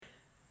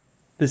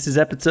This is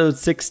episode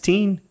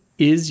 16.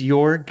 Is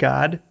your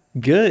God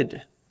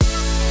good?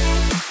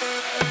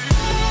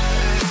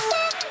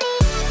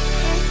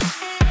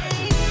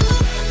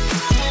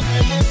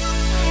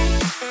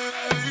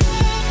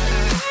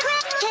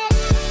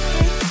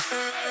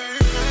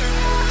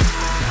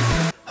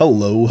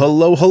 Hello,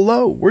 hello,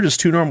 hello. We're just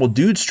two normal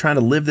dudes trying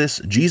to live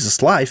this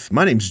Jesus life.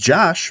 My name's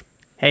Josh.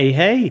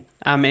 Hey,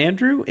 I'm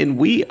Andrew, and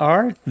we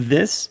are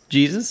This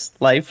Jesus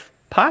Life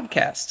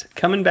Podcast,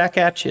 coming back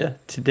at you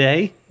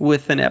today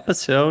with an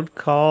episode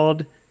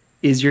called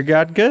Is Your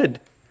God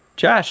Good?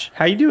 Josh,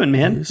 how you doing,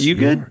 man? Is Are you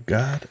good? your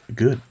God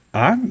good?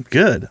 I'm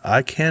good.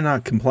 I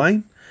cannot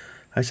complain.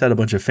 I just had a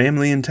bunch of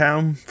family in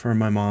town for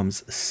my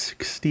mom's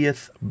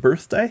 60th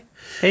birthday,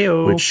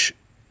 Heyo. which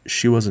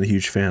she wasn't a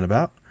huge fan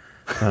about.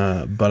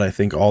 But I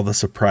think all the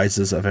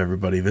surprises of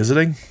everybody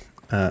visiting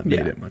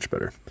made it much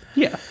better.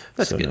 Yeah,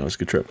 that's good. It was a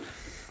good trip.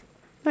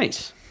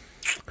 Nice.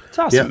 It's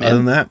awesome, man. Other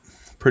than that,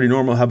 pretty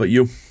normal. How about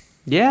you?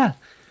 Yeah,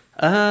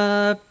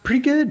 pretty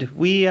good.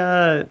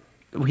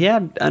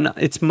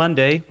 It's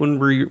Monday when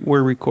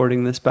we're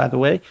recording this, by the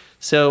way.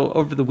 So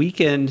over the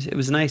weekend, it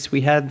was nice.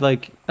 We had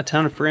like a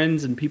ton of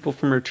friends and people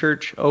from our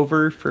church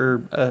over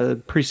for a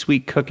pretty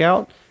sweet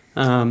cookout.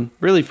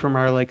 Really from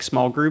our like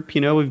small group,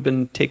 we've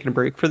been taking a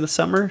break for the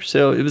summer.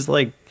 So it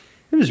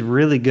was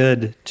really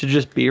good to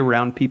just be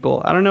around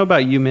people. I don't know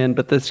about you, man,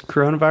 but this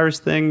coronavirus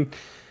thing,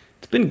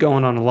 it's been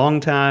going on a long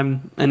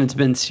time and it's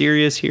been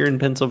serious here in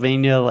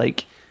Pennsylvania.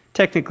 Like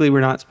technically we're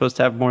not supposed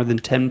to have more than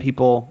 10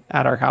 people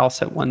at our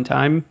house at one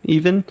time,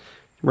 even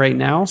right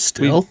now.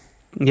 Still?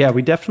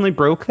 We definitely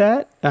broke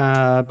that.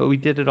 But we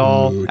did it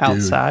all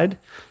outside.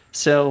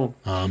 So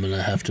I'm going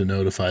to have to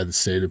notify the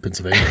state of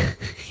Pennsylvania.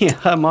 yeah,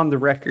 I'm on the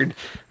record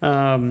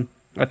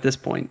at this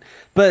point.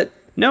 But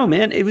no,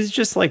 man, it was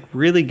just like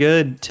really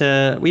good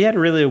we had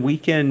really a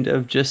weekend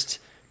of just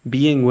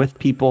being with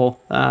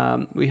people.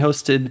 We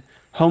hosted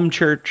home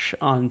church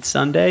on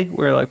Sunday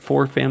where like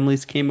 4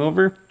 families came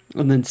over.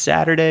 And then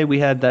Saturday we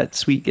had that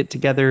sweet get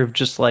together of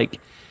just like,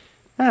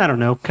 I don't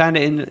know, kind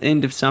of in the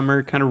end of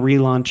summer, kind of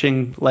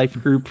relaunching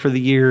life group for the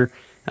year.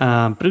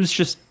 But it was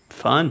just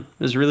fun.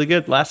 It was really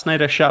good. Last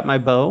night I shot my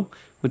bow,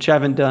 which I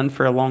haven't done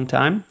for a long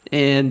time.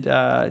 And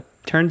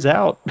turns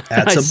out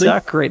I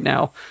suck right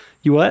now.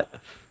 You what?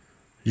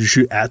 You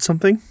shoot at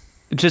something?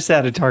 Just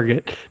at a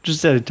target.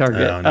 Oh,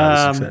 no,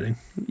 that's exciting.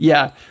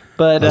 Yeah.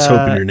 But I was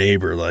hoping your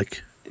neighbor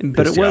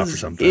but it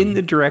was in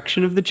the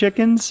direction of the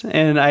chickens.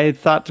 And I had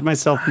thought to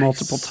myself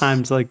multiple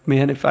times, like,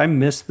 man, if I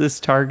miss this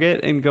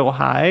target and go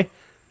high,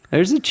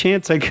 there's a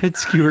chance I could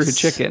skewer a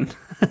chicken.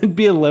 It'd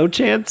be a low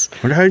chance.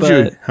 I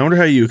wonder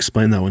how you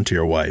explain that one to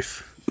your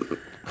wife.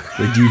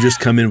 Like, do you just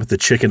come in with the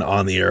chicken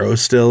on the arrow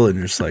still and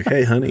you're just like,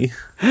 hey, honey?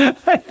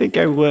 I think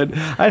I would.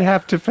 I'd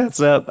have to fess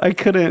up.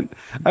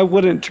 I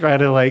wouldn't try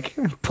to like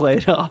play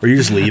it off. Or you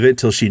just leave it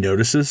till she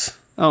notices?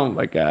 Oh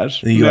my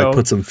gosh. And you like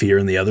put some fear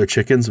in the other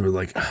chickens. We're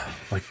like, oh,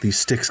 like these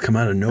sticks come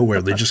out of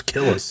nowhere. They just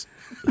kill us.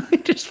 They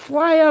just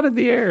fly out of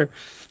the air.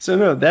 So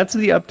no, that's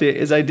the update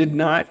is I did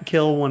not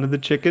kill one of the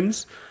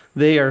chickens.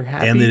 They are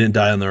happy. And they didn't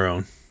die on their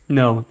own.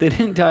 No, they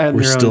didn't die on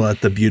their own. We're still at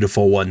the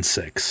beautiful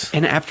 1-6.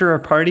 And after our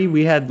party,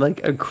 we had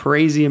like a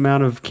crazy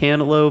amount of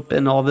cantaloupe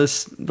and all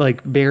this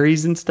like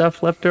berries and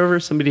stuff left over.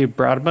 Somebody had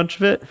brought a bunch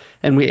of it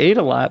and we ate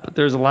a lot, but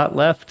there's a lot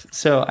left.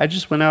 So I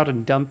just went out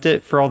and dumped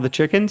it for all the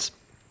chickens.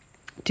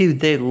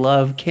 Dude, they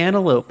love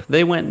cantaloupe.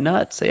 They went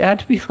nuts. They had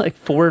to be like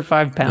 4 or 5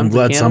 pounds of cantaloupe.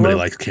 I'm glad somebody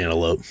likes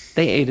cantaloupe.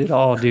 They ate it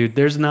all, dude.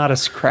 There's not a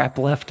scrap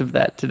left of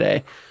that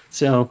today.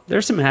 So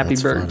there's some happy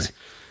birds. Funny.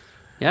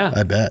 Yeah.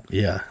 I bet.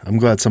 Yeah. I'm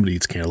glad somebody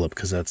eats cantaloupe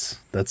because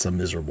that's a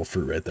miserable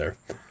fruit right there.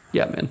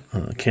 Yeah, man.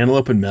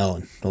 Cantaloupe and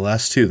melon. The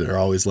last two, they're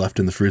always left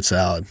in the fruit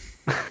salad.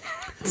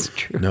 It's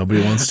true.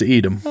 Nobody wants to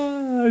eat them.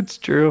 It's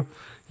true.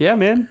 Yeah,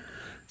 man.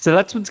 So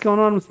that's what's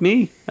going on with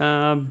me.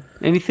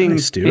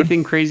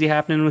 Anything crazy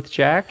happening with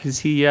Jack? Is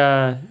he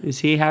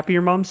happy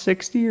your mom's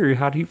 60 or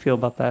how do you feel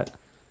about that?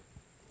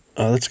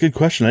 That's a good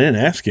question. I didn't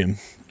ask him.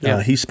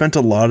 Yeah. He spent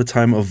a lot of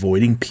time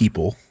avoiding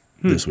people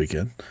this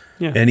weekend.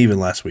 Yeah. And even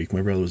last week.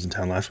 My brother was in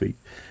town last week.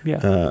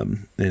 Yeah.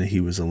 And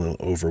he was a little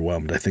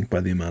overwhelmed, I think, by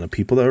the amount of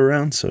people that were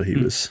around. So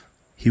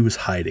he was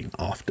hiding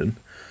often.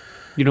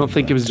 You don't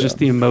think it was just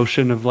the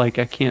emotion of like,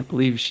 I can't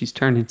believe she's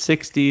turning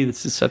 60.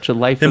 This is such a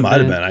life event. It might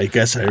have been. I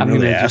guess I didn't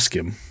really ask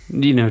him.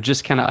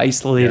 Just kind of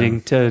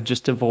isolating to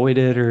just avoid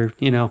it or.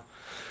 Yeah,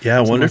 I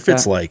wonder if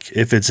it's like,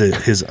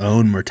 his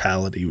own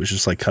mortality was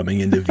just like coming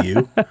into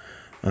view.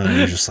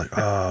 You're just like,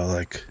 oh,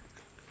 like.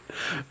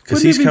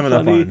 Because he's coming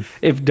up on.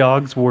 If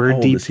dogs were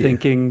deep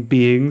thinking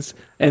beings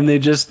and they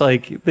just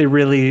like, they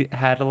really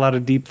had a lot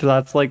of deep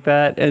thoughts like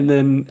that. And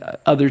then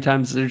other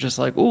times they're just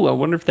like, oh, I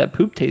wonder if that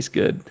poop tastes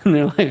good. And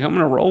they're like, I'm going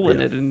to roll in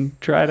it and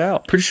try it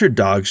out. Pretty sure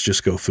dogs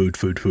just go food.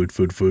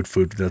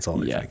 That's all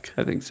they think.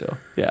 I think so.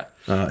 Yeah.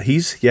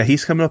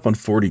 He's coming up on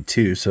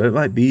 42. So it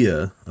might be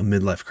a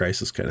midlife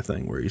crisis kind of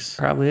thing where he's.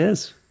 Probably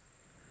is,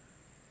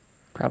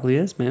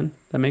 man.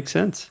 That makes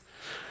sense.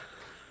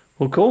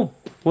 Well, cool.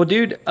 Well,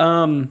 dude,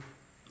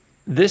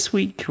 this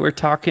week we're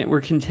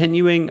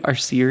continuing our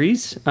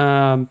series,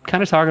 kind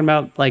of talking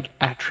about like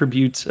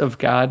attributes of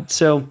God.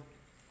 So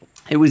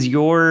it was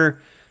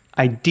your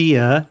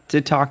idea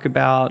to talk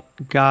about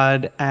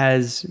God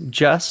as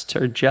just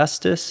or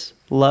justice,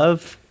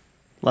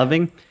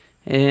 loving,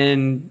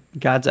 and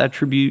God's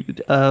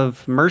attribute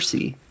of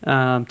mercy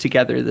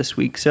together this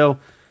week. So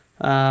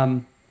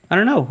I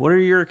don't know. What are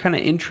your kind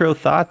of intro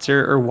thoughts,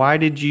 or why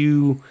did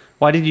you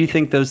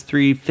think those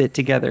three fit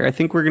together? I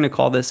think we're going to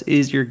call this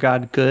 "Is Your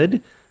God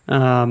Good?"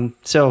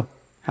 So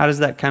how does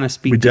that kind of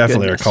speak? We to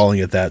definitely goodness? are calling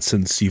it that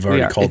since you've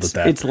already called it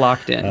that. It's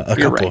locked in a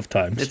couple of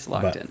times. It's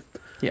locked in.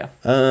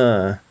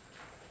 Yeah.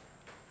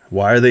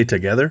 Why are they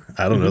together?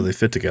 I don't know. They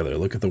fit together.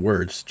 Look at the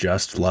words: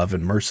 just, love,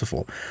 and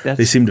merciful.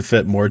 They seem to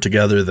fit more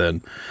together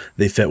than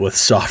they fit with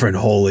sovereign,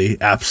 holy,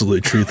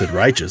 absolute truth, and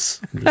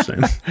righteous. I'm just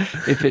saying.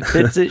 If it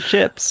fits, it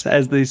ships,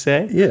 as they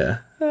say. Yeah.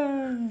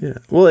 Yeah.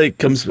 Well, it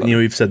comes,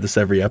 we've said this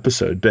every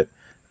episode, but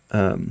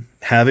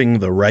having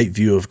the right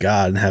view of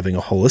God and having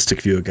a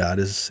holistic view of God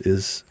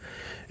is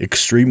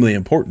extremely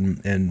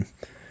important. And,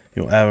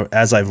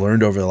 as I've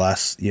learned over the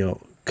last,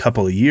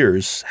 couple of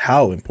years,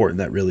 how important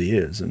that really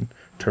is in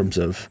terms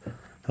of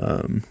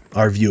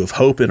our view of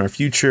hope in our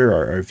future,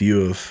 our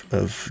view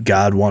of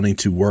God wanting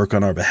to work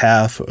on our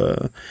behalf.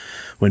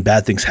 When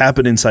bad things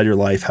happen inside your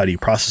life, how do you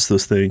process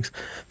those things?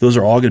 Those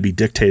are all going to be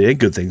dictated, and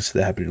good things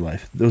that happen in your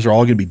life. Those are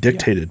all going to be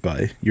dictated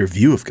by your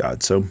view of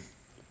God. So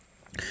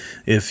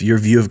if your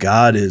view of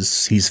God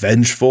is he's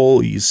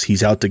vengeful,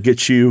 he's out to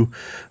get you,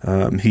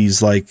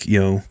 he's like,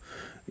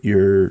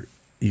 your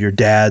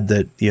dad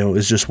that,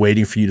 is just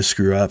waiting for you to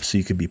screw up so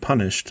you can be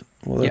punished,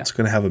 well, that's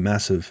going to have a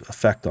massive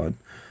effect on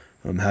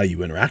how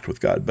you interact with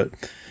God. But,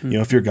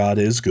 if your God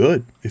is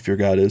good, if your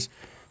God is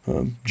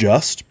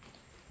just,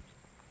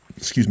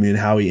 and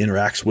how he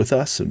interacts with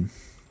us, and,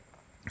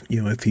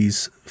 if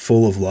he's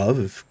full of love,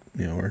 if,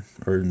 or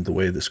in the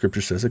way the scripture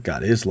says it,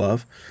 God is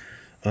love.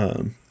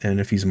 And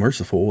if he's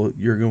merciful,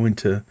 you're going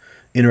to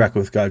interact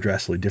with God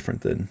drastically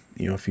different than,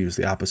 if he was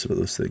the opposite of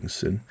those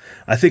things. And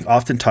I think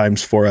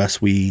oftentimes for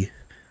us, we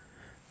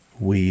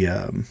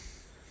don't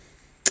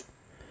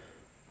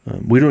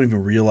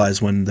even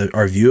realize when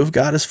our view of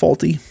God is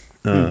faulty.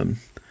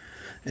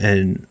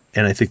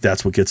 And I think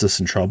that's what gets us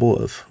in trouble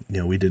of,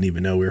 we didn't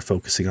even know we were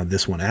focusing on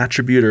this one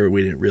attribute, or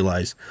we didn't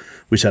realize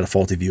we just had a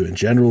faulty view in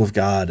general of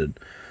God.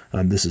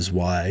 And this is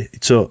why.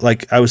 So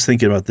like, I was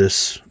thinking about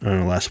this, I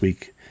don't know, last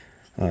week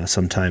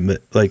sometime,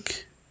 but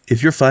like,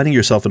 if you're finding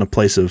yourself in a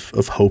place of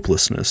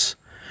hopelessness,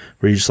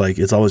 where you're just like,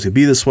 it's always gonna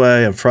be this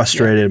way, I'm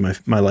frustrated,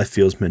 my life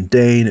feels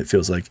mundane, it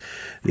feels like,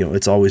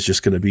 it's always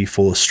just gonna be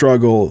full of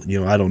struggle,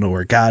 I don't know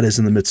where God is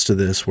in the midst of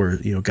this, where,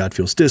 God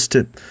feels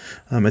distant.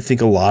 I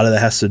think a lot of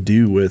that has to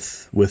do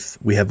with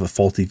we have a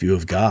faulty view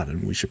of God,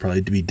 and we should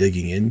probably be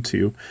digging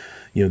into,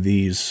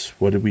 these,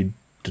 what did we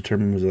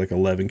determine, was it like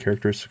 11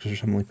 characteristics or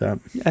something like that?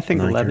 I think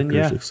 11,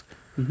 yeah.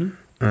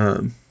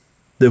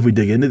 If we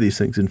dig into these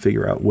things and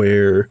figure out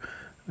where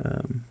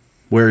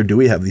do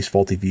we have these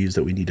faulty views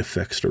that we need to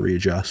fix or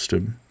readjust?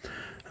 And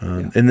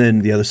then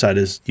the other side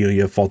is,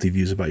 you have faulty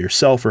views about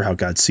yourself or how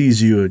God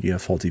sees you, and you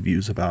have faulty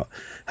views about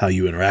how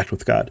you interact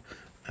with God.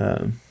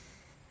 And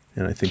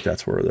I think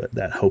that's where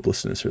that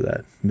hopelessness or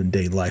that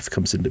mundane life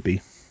comes into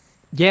be.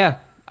 Yeah,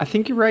 I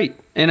think you're right.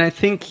 And I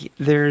think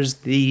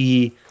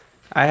I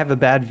have a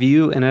bad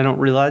view and I don't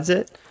realize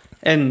it.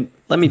 And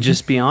let me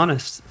just be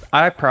honest,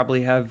 I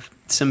probably have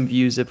some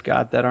views of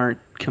God that aren't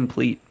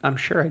complete. I'm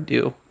sure I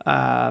do.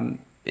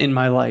 In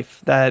my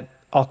life that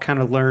I'll kind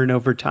of learn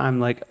over time,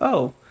 like,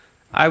 oh,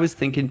 I was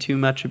thinking too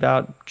much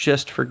about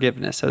just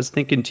forgiveness. I was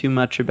thinking too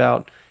much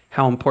about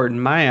how important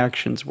my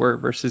actions were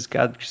versus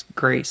God's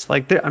grace.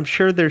 Like, I'm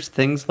sure there's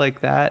things like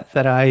that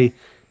I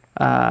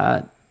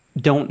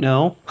don't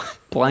know,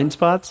 blind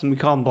spots, and we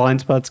call them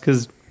blind spots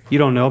because you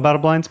don't know about a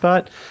blind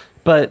spot.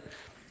 But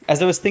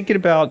as I was thinking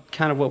about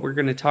kind of what we're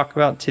going to talk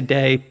about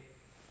today,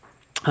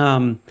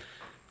 when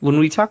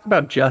we talk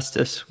about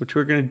justice, which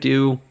we're going to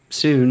do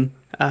soon,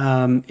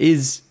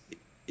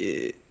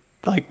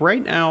 like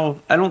right now,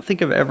 I don't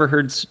think I've ever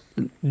heard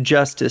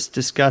justice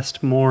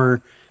discussed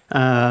more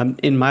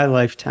in my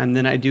lifetime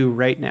than I do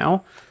right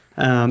now.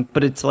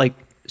 But it's like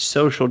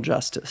social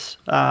justice.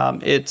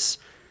 It's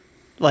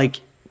like,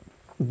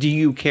 do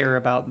you care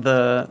about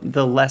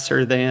the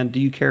lesser than? Do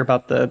you care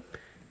about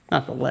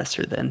not the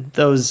lesser than,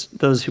 those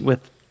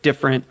with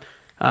different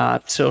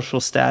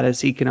social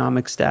status,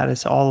 economic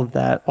status, all of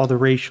that, all the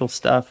racial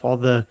stuff, all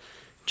the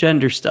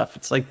gender stuff?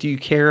 It's like, do you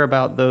care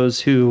about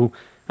those who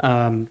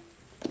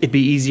it'd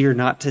be easier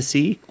not to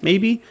see,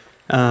 maybe?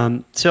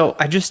 So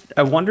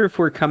I wonder if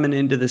we're coming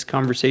into this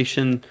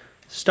conversation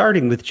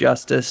starting with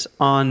justice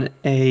on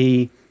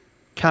a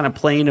kind of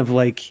plane of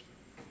like,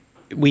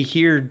 we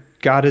hear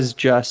God is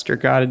just, or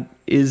God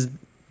is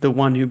the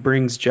one who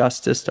brings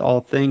justice to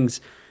all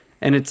things.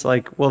 And it's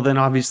like, well, then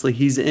obviously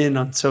he's in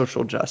on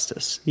social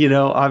justice.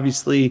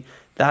 Obviously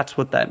that's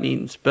what that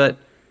means. But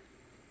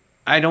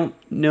I don't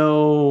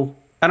know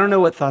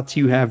what thoughts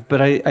you have,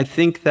 but I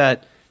think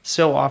that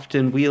so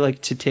often we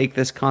like to take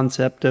this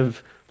concept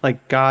of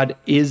Like God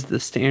is the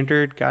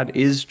standard. God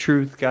is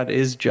truth. God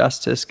is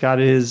justice. God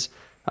is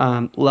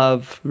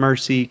love,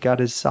 mercy. God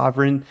is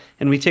sovereign.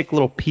 And we take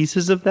little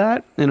pieces of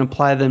that and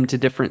apply them to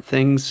different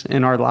things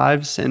in our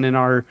lives and in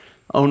our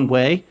own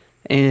way.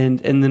 And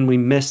then we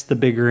miss the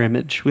bigger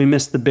image. We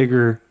miss the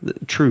bigger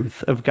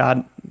truth of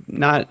God.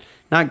 Not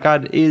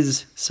God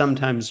is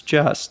sometimes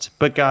just,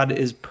 but God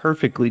is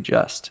perfectly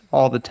just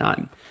all the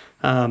time,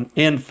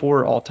 and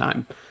for all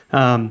time.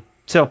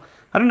 So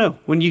I don't know,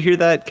 when you hear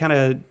that kind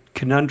of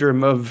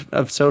conundrum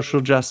of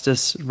social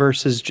justice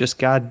versus just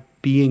God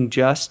being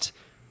just,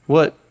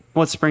 what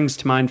springs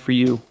to mind for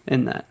you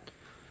in that?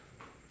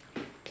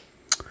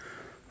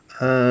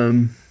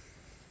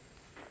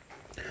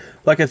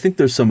 Like, I think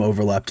there's some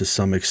overlap to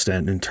some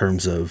extent in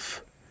terms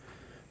of,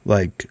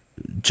 like,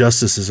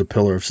 justice is a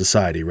pillar of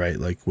society, right?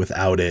 Like,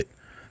 without it,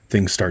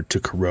 things start to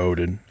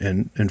corrode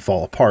and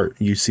fall apart.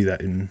 You see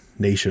that in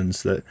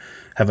nations that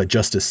have a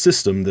justice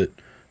system that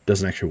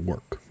doesn't actually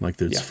work.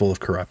 Like, it's full of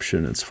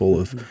corruption. It's full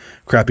of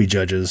crappy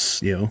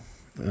judges,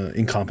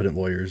 incompetent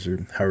lawyers,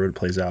 or however it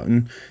plays out.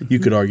 And you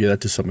could argue that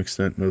to some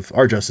extent of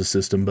our justice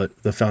system,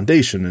 but the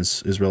foundation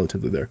is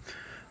relatively there.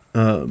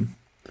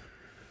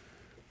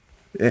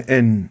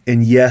 And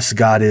yes,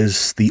 God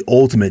is the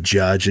ultimate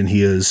judge, and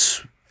he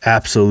is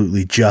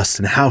absolutely just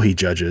in how he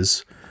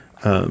judges.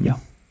 And,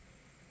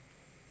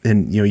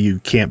 you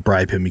can't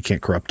bribe him. You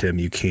can't corrupt him.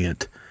 You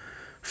can't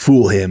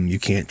fool him. You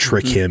can't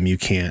trick him. You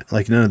can't,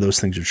 like, none of those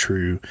things are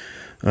true.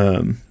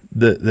 I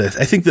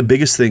think the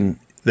biggest thing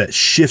that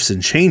shifts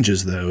and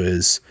changes, though,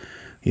 is,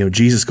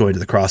 Jesus going to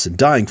the cross and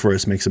dying for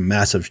us makes a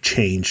massive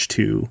change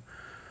to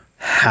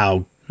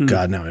how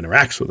God now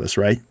interacts with us,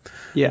 right?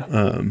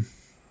 Yeah.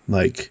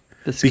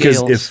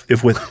 Because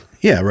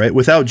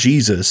without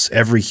Jesus,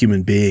 every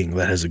human being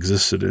that has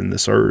existed in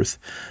this earth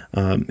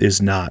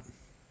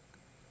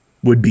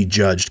would be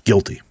judged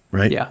guilty,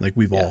 right? Yeah. Like,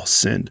 we've all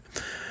sinned.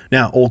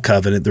 Now, Old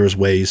Covenant, there was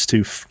ways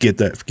to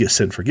get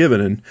sin forgiven,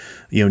 and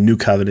New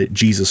Covenant,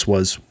 Jesus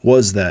was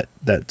that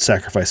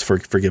sacrifice for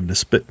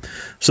forgiveness. But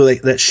so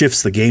that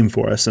shifts the game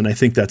for us, and I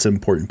think that's an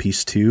important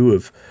piece too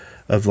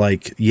of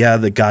like,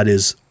 that God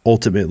is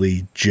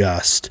ultimately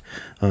just,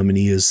 and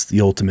he is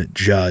the ultimate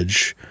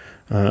judge.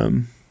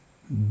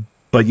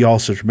 But you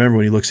also remember,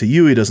 when he looks at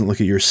you, he doesn't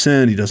look at your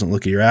sin. He doesn't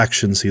look at your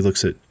actions. He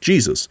looks at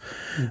Jesus.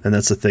 And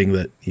that's the thing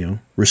that,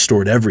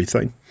 restored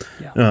everything.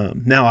 Yeah.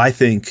 Now I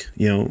think,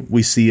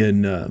 we see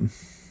in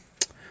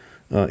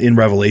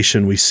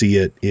Revelation, we see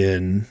it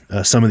in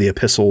some of the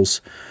epistles,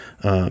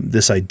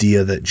 this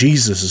idea that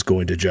Jesus is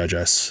going to judge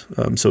us.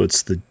 So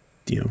it's the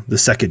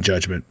second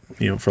judgment,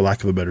 for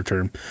lack of a better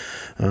term,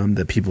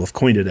 that people have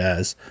coined it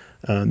as.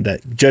 That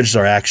judges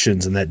our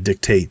actions, and that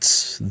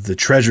dictates the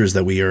treasures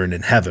that we earn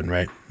in heaven,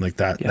 right? Like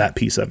that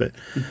piece of it.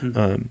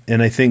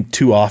 And I think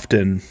too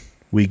often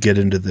we get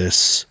into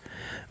this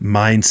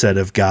mindset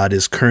of God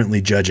is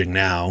currently judging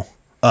now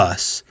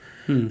us.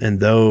 And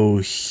though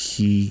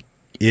he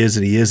is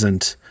and he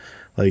isn't,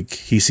 like,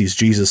 he sees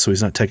Jesus, so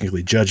he's not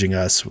technically judging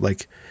us.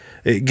 Like,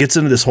 it gets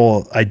into this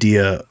whole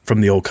idea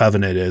from the Old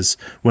Covenant is,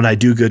 when I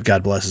do good,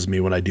 God blesses me.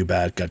 When I do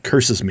bad, God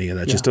curses me. And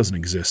that just doesn't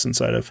exist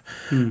inside of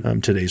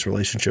today's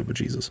relationship with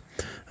Jesus.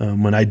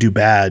 When I do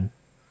bad,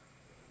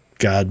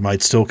 God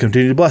might still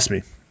continue to bless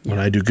me. When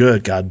I do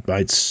good, God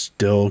might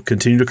still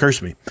continue to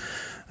curse me.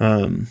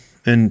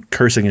 And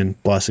cursing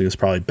and blessing is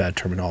probably bad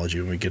terminology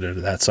when we get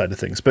into that side of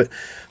things. But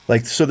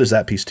so there's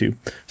that piece too.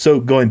 So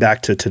going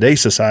back to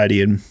today's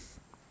society and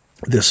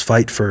this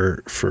fight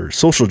for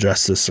social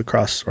justice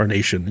across our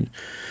nation,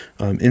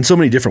 in so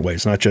many different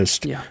ways, not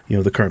just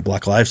the current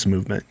Black Lives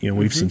Movement.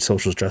 We've seen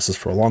social justice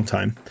for a long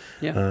time,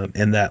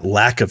 and that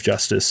lack of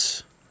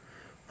justice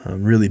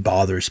really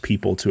bothers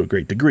people to a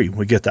great degree.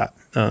 We get that.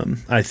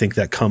 I think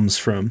that comes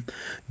from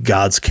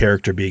God's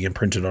character being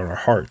imprinted on our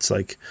hearts.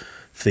 Like,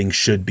 things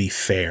should be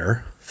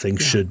fair,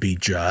 things should be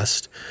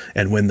just,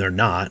 and when they're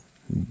not,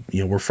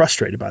 we're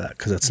frustrated by that,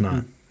 because it's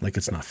not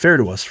fair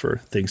to us for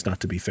things not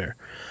to be fair.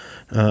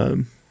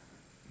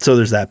 So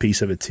there's that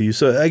piece of it too.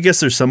 So I guess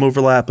there's some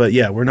overlap, but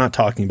we're not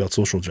talking about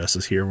social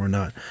justice here. We're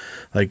not,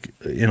 like,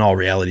 in all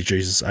reality,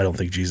 I don't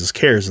think Jesus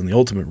cares in the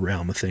ultimate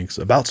realm of things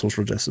about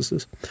social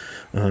justices.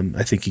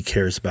 I think he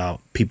cares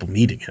about people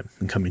meeting him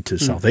and coming to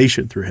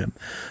salvation through him.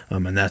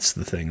 And that's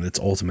the thing that's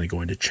ultimately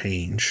going to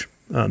change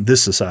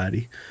this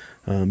society,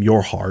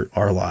 your heart,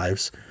 our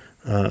lives,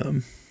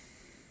 in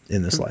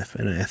this life.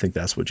 And I think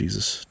that's what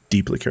Jesus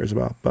deeply cares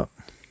about. But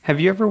have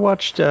you ever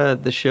watched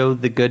the show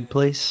The Good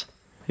Place?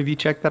 Have you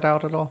checked that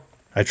out at all?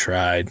 I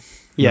tried.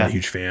 Yeah. I'm a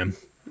huge fan.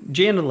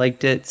 Jana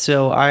liked it,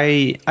 so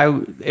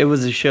it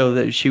was a show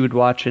that she would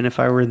watch, and if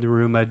I were in the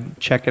room, I'd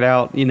check it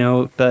out,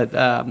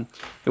 but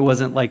it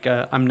wasn't like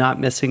I'm not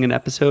missing an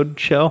episode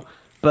show.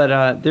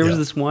 But there was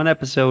this one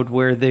episode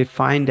where they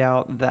find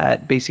out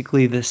that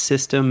basically the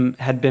system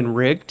had been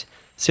rigged.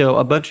 So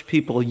a bunch of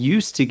people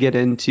used to get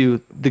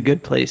into the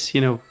good place,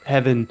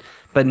 heaven.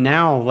 But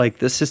now, like,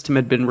 the system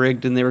had been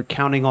rigged, and they were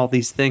counting all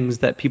these things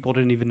that people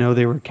didn't even know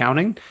they were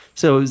counting.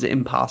 So it was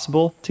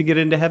impossible to get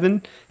into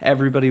heaven.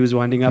 Everybody was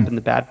winding up in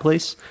the bad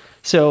place.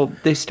 So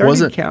they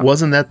started counting.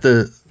 Wasn't that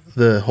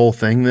the whole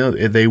thing though?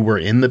 They were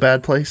in the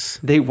bad place.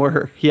 They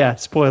were, yeah.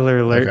 Spoiler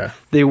alert. Okay.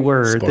 They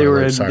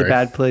were in sorry. the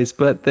bad place,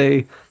 but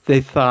they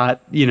thought,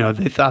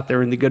 they thought they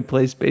were in the good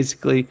place,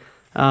 basically.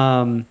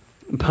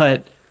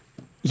 But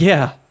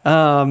yeah,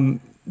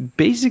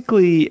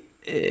 basically,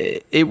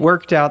 it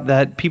worked out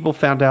that people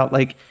found out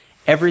like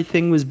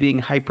everything was being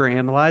hyper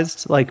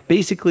analyzed, like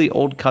basically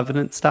Old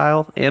Covenant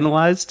style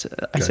analyzed.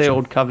 I say Gotcha.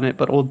 Old Covenant,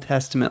 but Old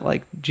Testament,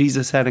 like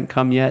Jesus hadn't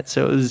come yet,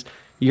 so it was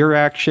your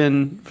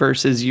action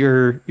versus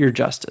your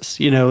justice.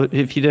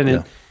 If you didn't,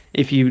 Yeah.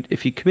 if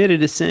you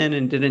committed a sin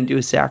and didn't do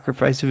a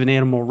sacrifice of an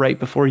animal right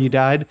before you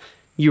died,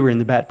 you were in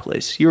the bad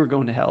place. You were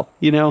going to hell.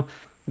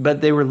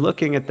 But they were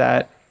looking at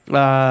that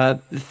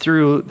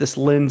through this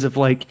lens of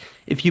like,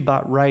 if you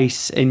bought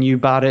rice and you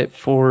bought it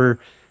for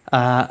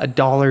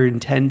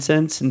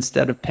 $1.10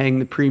 instead of paying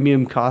the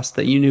premium cost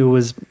that you knew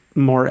was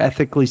more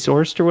ethically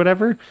sourced or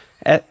whatever,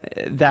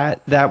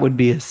 that would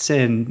be a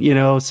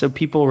sin. So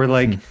people were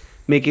like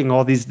making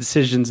all these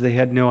decisions they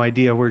had no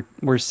idea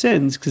were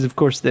sins, because of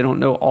course they don't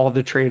know all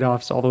the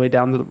trade-offs all the way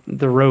down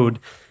the road.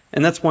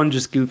 And that's one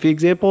just goofy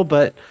example,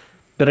 but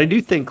I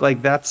do think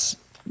like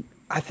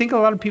I think a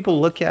lot of people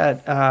look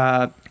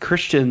at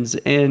Christians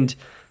and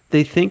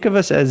they think of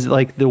us as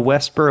like the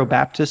Westboro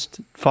Baptist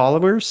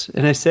followers.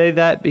 And I say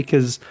that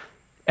because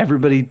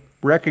everybody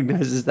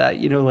recognizes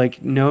that,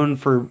 like known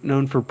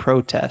for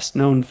protest,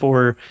 known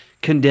for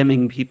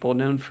condemning people,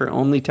 known for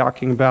only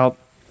talking about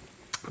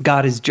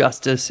God is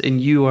justice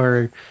and you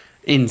are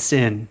in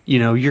sin,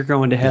 you're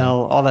going to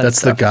hell, all that That's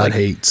stuff. the God like,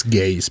 hates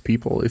gays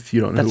people, if you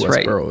don't know who that's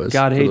right. Westboro is.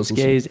 God for hates those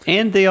listening. gays.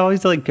 And they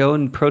always like go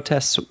and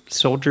protest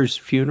soldiers'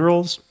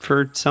 funerals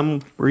for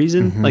some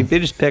reason. Like they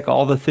just pick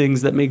all the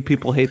things that make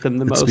people hate them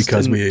the most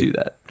because and we do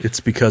that. It's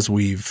because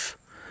we've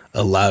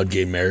allowed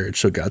gay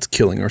marriage, so God's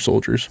killing our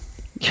soldiers.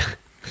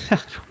 I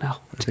don't know.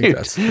 I think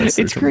that's their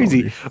It's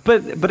crazy.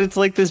 But it's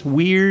like this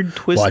weird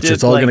twisted. Watch,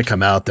 it's all like, going to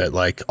come out that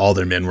like all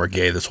their men were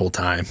gay this whole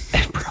time.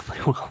 It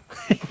probably will.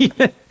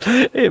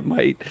 It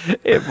might.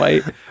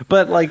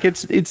 But like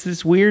it's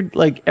this weird,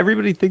 like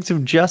everybody thinks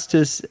of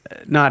justice,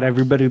 not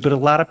everybody, but a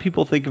lot of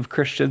people think of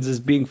Christians as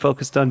being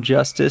focused on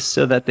justice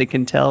so that they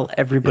can tell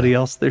everybody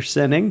else they're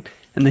sinning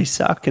and they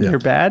suck and they're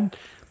bad.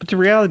 But the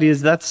reality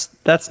is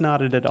that's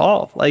not it at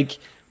all. Like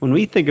when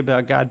we think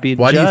about God being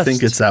Why just, do you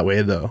think it's that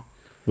way though?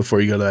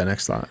 Before you go to that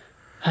next thought.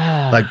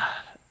 Like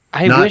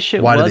I not wish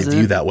it why wasn't. do they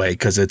view that way?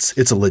 Because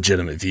it's a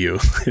legitimate view.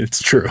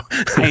 It's true.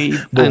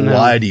 I But know.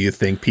 why do you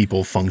think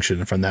people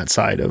function from that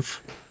side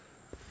of?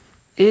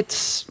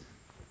 It's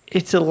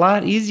a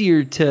lot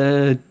easier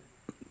to,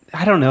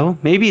 I don't know,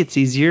 maybe it's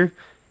easier.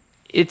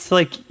 It's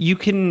like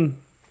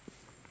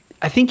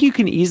I think you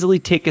can easily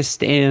take a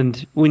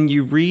stand when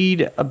you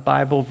read a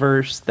Bible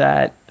verse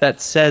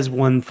that says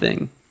one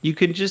thing. You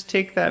can just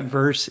take that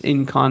verse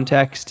in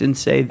context and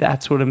say,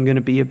 that's what I'm going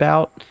to be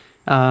about.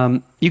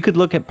 You could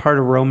look at part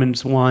of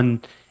Romans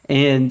 1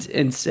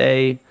 and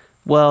say,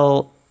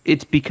 well,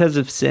 it's because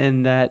of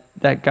sin that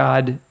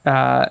God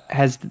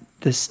has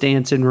the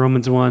stance in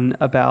Romans 1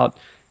 about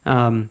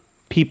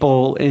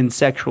people in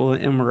sexual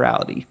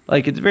immorality.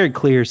 Like it's very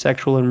clear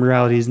sexual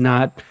immorality is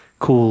not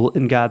cool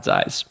in God's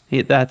eyes.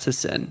 That's a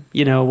sin.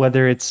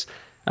 Whether it's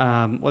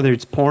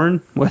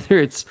porn, whether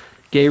it's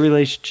gay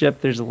relationship,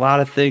 there's a lot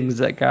of things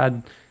that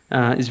God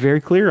is very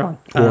clear on.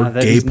 Or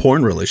that gay he's-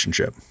 porn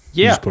relationship.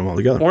 You Yeah. just put them all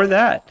together. Or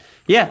that.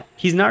 Yeah.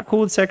 He's not cool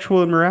with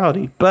sexual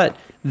immorality. But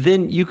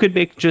then you could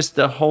make just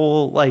a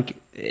whole, like,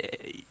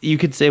 you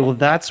could say, well,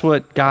 that's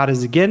what God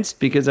is against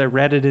because I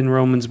read it in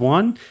Romans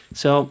 1.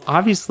 So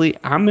obviously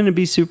I'm going to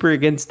be super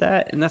against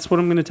that. And that's what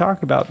I'm going to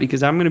talk about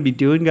because I'm going to be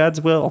doing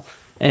God's will.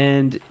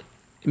 And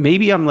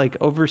maybe I'm like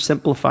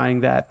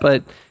oversimplifying that,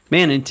 but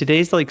man, in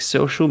today's like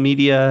social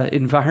media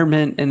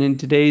environment and in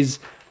today's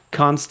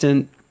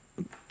constant,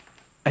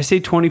 I say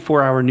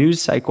 24-hour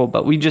news cycle,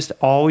 but we just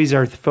always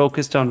are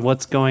focused on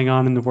what's going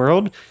on in the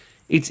world.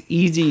 It's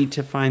easy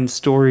to find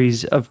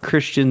stories of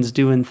Christians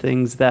doing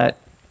things that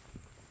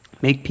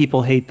make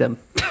people hate them,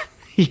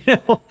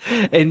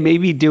 and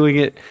maybe doing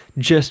it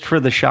just for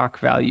the shock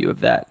value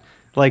of that.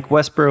 Like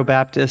Westboro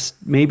Baptist,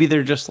 maybe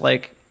they're just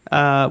like,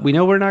 we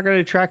know we're not going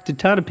to attract a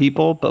ton of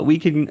people, but we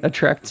can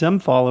attract some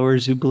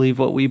followers who believe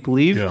what we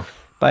believe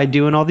by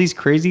doing all these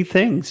crazy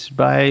things,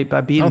 by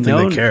being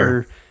known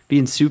for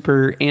being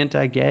super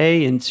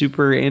anti-gay and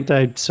super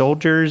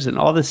anti-soldiers and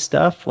all this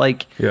stuff.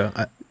 Like,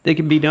 they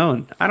can be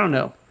known. I don't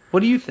know.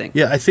 What do you think?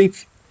 Yeah, I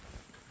think.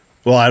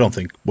 Well, I don't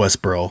think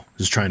Westboro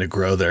is trying to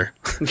grow their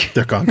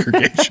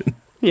congregation.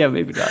 Yeah,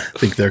 maybe not. I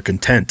think they're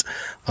content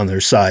on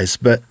their size,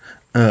 but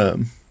I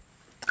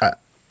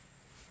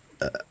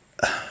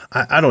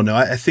don't know.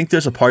 I think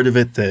there's a part of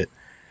it that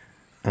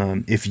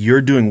if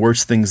you're doing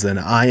worse things than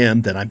I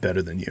am, then I'm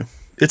better than you.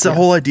 It's a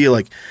whole idea.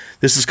 Like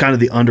this is kind of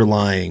the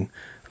underlying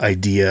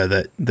idea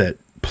that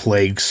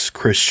plagues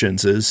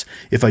Christians is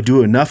if I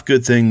do enough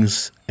good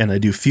things and I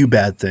do few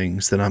bad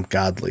things, then I'm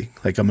godly.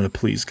 Like I'm going to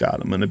please God.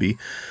 I'm going to be,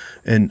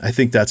 and I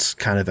think that's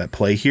kind of at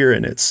play here.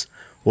 And it's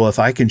well, if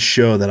I can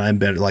show that I'm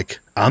better, like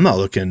I'm not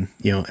looking,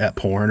 at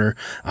porn, or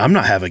I'm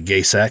not having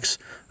gay sex,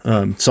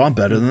 so I'm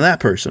better than that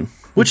person,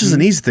 which is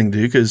an easy thing to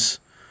do because,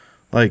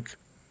 like,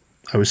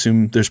 I would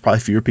assume there's probably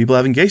fewer people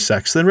having gay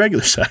sex than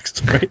regular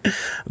sex, right?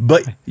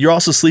 But you're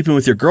also sleeping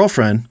with your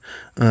girlfriend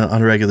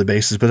on a regular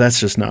basis, but that's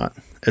just not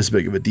as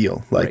big of a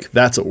deal. Like,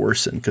 that's a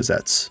worse sin because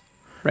that's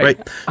right.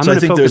 I'm So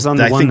going to focus on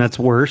the one that's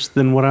worse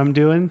than what I'm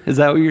doing. Is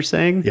that what you're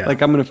saying? Yeah.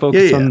 Like, I'm going to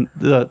focus on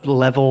the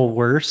level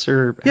worse,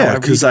 or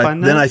because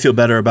then I feel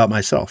better about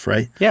myself,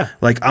 right? Yeah.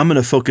 Like, I'm going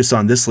to focus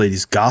on this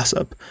lady's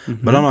gossip,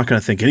 but I'm not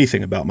going to think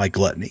anything about my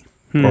gluttony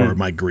or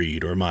my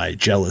greed or my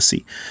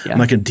jealousy. Yeah. I'm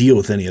not going to deal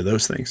with any of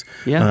those things.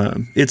 Yeah.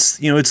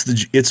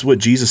 It's what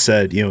Jesus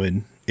said,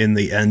 in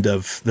the end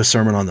of the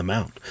Sermon on the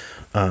Mount.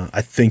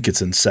 I think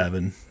it's in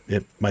 7.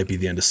 It might be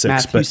the end of 6,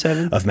 Matthew but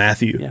 7? Of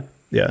Matthew. Yeah.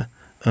 Yeah.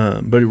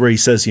 But where he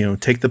says,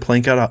 take the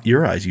plank out of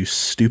your eyes, you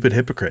stupid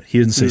hypocrite. He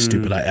didn't say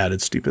stupid. I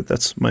added stupid.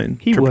 That's my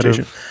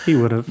interpretation. He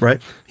would have.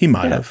 Right? He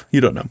might have. You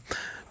don't know.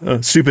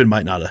 Stupid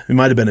might not have. It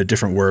might have been a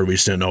different word. We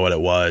just didn't know what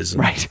it was.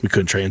 Right. We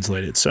couldn't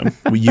translate it. So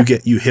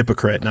you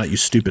hypocrite, not you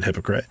stupid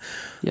hypocrite.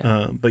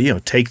 Yeah. But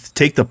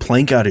take the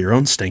plank out of your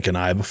own stinking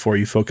eye before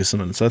you focus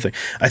on this other thing.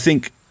 I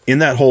think in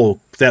that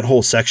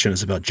whole section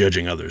is about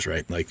judging others,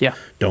 right? Like,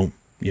 don't.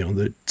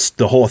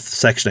 The whole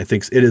section, I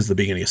think it is the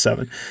beginning of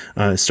 7.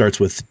 It starts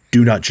with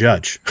 "Do not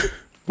judge,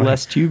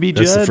 lest you be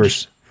that's judged." The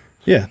first,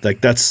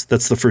 like that's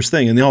the first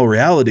thing. And the whole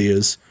reality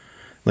is,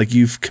 like,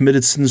 you've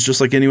committed sins just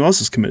like anyone else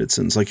has committed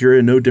sins. Like, you're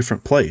in no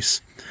different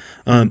place.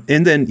 And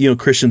then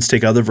Christians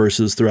take other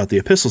verses throughout the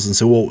epistles and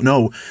say, well,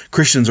 no,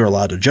 Christians are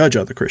allowed to judge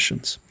other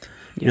Christians.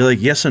 Yeah. You're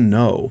like, yes and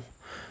no.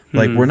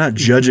 Like, we're not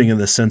judging in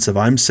the sense of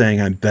I'm saying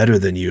I'm better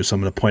than you, so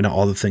I'm going to point out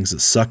all the things that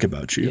suck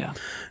about you. Yeah.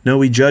 No,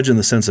 we judge in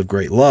the sense of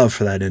great love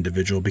for that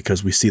individual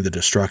because we see the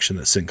destruction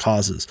that sin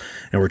causes,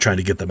 and we're trying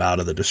to get them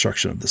out of the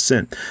destruction of the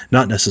sin.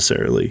 Not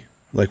necessarily,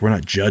 like, we're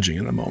not judging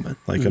in the moment.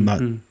 Like, I'm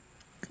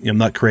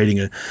not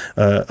creating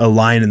a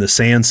line in the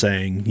sand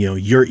saying,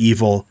 you're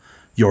evil,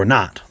 you're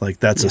not. Like,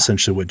 that's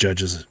essentially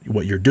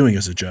what you're doing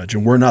as a judge.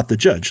 And we're not the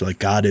judge. Like,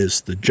 God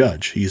is the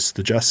judge. He is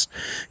the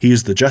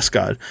just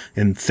God.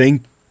 And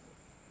thank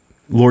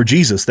Lord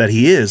Jesus that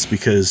he is,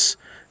 because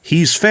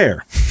he's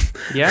fair.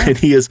 Yeah. And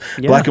he is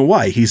black and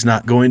white. He's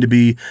not going to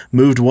be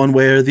moved one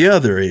way or the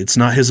other. It's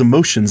not his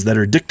emotions that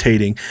are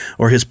dictating,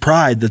 or his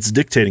pride that's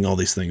dictating all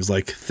these things.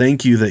 Like,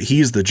 thank you that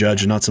he's the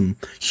judge and not some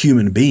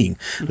human being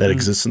that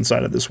exists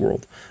inside of this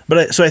world.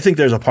 But so I think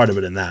there's a part of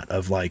it in that,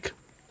 of like,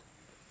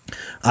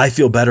 I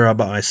feel better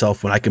about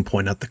myself when I can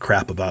point out the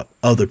crap about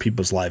other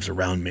people's lives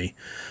around me.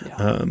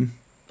 Yeah.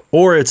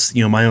 Or it's,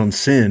 my own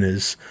sin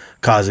is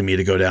causing me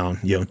to go down,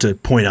 to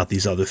point out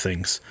these other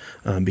things,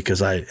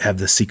 because I have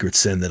this secret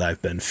sin that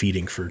I've been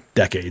feeding for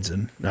decades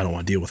and I don't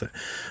want to deal with it.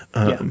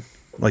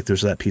 Like,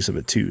 there's that piece of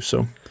it too.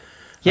 So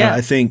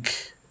I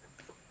think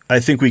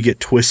we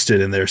get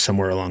twisted in there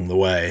somewhere along the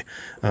way.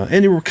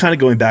 And we're kind of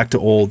going back to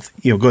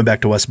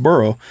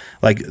Westboro,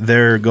 like,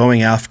 they're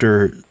going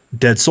after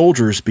dead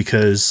soldiers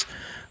because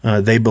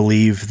they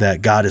believe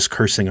that God is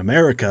cursing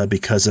America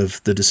because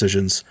of the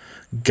decisions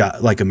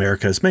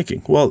America is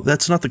making. Well,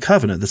 that's not the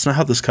covenant. That's not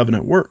how this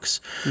covenant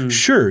works.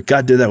 Sure,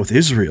 God did that with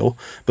Israel,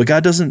 but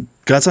God's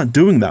not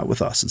doing that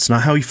with us. It's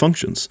not how he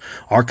functions.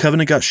 Our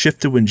covenant got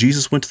shifted when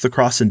Jesus went to the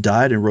cross and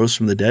died and rose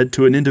from the dead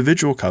to an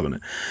individual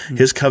covenant.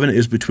 His covenant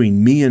is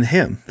between me and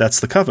him. That's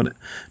the covenant.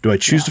 Do I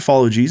choose to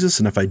follow Jesus?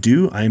 And if I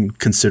do, I'm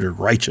considered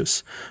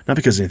righteous. Not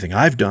because of anything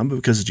I've done, but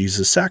because of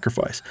Jesus'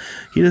 sacrifice.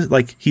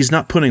 He's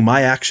not putting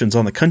my actions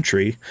on the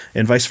country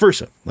and vice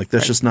versa. Like,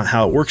 that's just not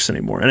how it works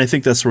anymore. And I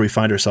think that's where we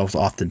find ourselves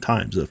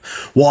oftentimes of,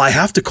 well, I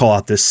have to call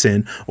out this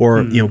sin,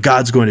 or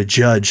God's going to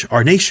judge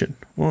our nation.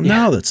 Well,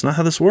 no, that's not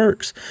how this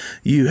works.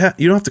 You don't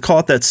have to call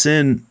out that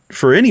sin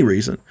for any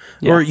reason.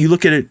 Or you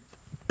look at it,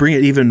 bring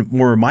it even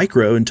more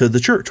micro into the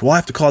church. Well, I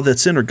have to call out that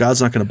sin, or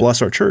God's not going to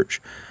bless our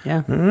church.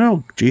 Yeah.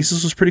 No.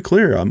 Jesus was pretty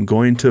clear. I'm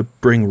going to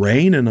bring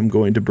rain, and I'm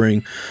going to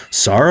bring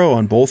sorrow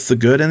on both the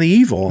good and the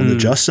evil, on the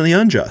just and the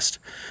unjust.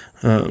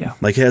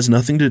 Like, it has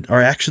nothing to,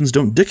 our actions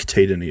don't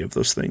dictate any of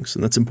those things,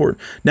 and that's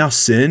important. Now,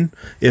 sin,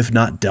 if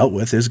not dealt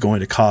with, is going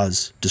to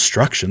cause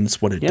destruction.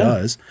 That's what it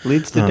does.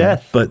 Leads to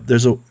death. But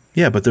there's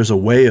a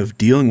way of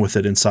dealing with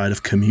it inside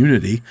of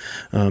community,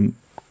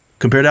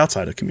 compared to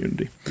outside of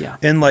community. Yeah.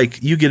 And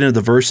like, you get into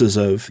the verses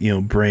of,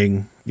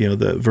 bring,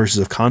 the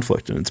verses of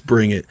conflict, and it's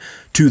bring it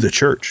to the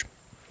church.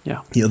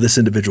 Yeah. This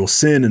individual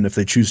sin, and if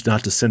they choose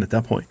not to sin at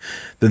that point,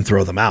 then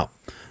throw them out.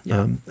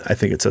 Yeah. I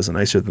think it says it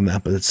nicer than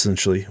that, but it's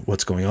essentially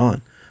what's going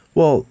on.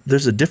 Well,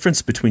 there's a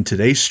difference between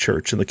today's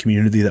church and the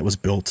community that was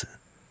built,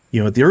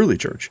 at the early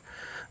church.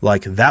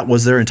 Like, that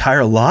was their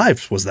entire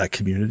lives, was that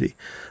community.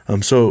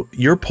 So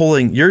you're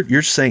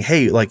saying,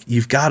 hey, like,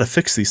 you've got to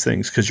fix these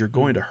things because you're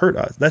going to hurt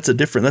us.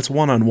 That's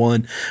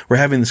one-on-one. We're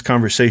having this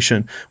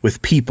conversation with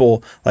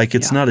people. Like,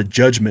 it's not a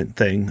judgment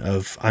thing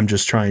of, I'm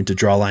just trying to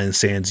draw a line in the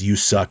sands, you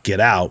suck, get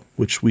out,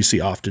 which we see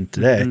often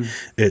today.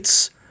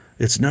 It's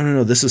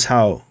no, this is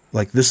how,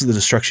 like, this is the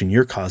destruction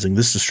you're causing.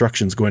 This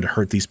destruction is going to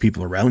hurt these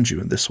people around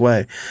you in this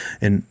way.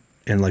 And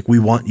and like we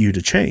want you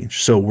to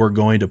change. So we're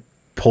going to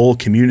pull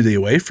community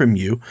away from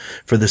you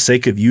for the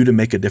sake of you to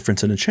make a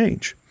difference and a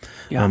change.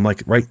 Yeah.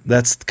 Like, right.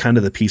 That's kind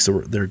of the piece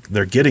that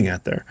they're getting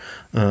at there.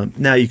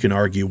 Now you can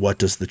argue, what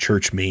does the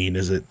church mean?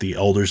 Is it the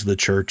elders of the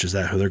church? Is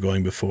that who they're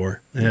going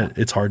before? Yeah.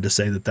 It's hard to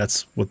say that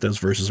that's what those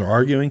verses are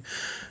arguing.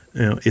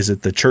 Is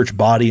it the church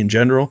body in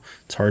general?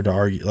 It's hard to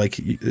argue. Like,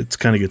 it's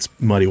kind of gets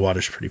muddy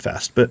waters pretty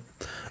fast. But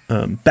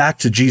back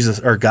to Jesus,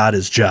 or God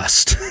is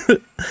just.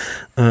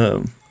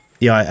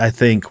 I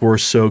think we're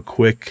so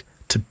quick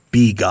to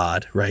be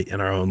God, right, in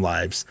our own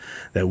lives,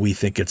 that we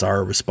think it's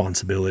our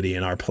responsibility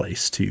and our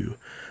place to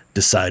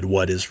decide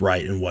what is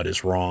right and what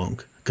is wrong,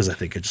 because I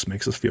think it just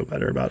makes us feel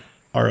better about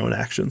our own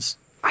actions.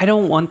 I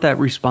don't want that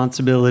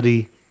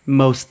responsibility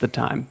most of the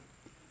time.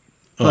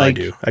 Oh, I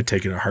do. I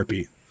take it in a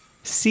heartbeat.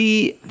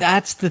 See,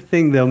 that's the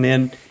thing, though,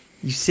 man.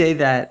 You say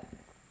that,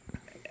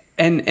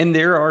 and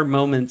there are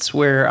moments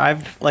where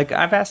I've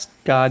asked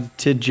God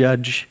to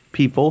judge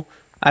people.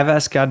 I've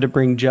asked God to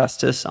bring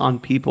justice on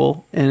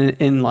people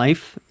in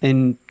life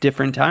in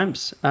different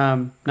times.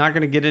 Not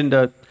going to get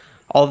into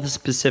all the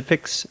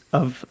specifics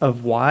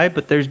of why,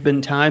 but there's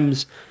been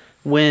times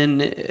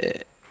when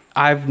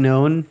I've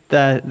known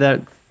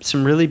that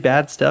some really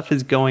bad stuff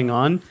is going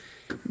on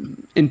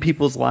in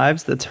people's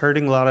lives that's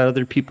hurting a lot of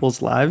other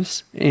people's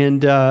lives.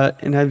 And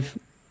I've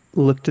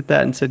looked at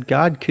that and said,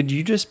 God, could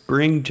you just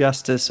bring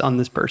justice on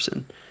this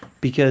person?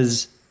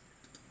 Because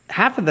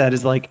half of that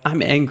is like,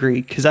 I'm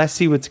angry because I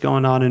see what's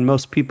going on, and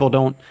most people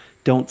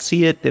don't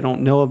see it. They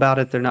don't know about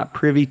it. They're not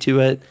privy to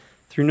it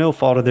through no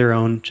fault of their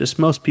own. Just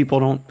most people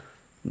don't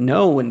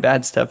know when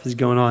bad stuff is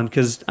going on.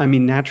 Because, I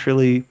mean,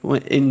 naturally,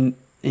 in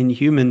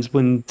humans,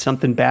 when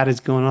something bad is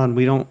going on,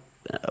 we don't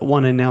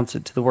want to announce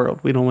it to the world.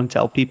 We don't want to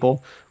tell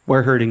people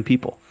we're hurting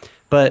people.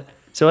 But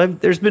so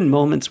there's been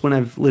moments when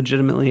I've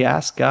legitimately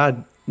asked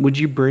God, would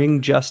you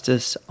bring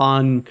justice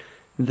on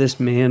this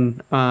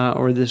man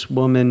or this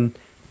woman?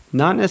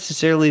 Not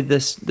necessarily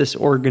this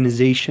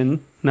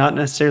organization, not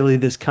necessarily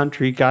this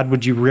country. God,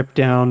 would you rip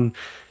down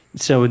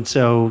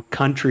so-and-so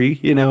country,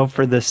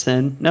 for this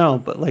sin? No,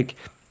 but like,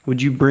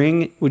 would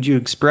you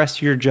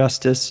express your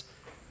justice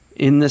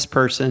in this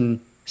person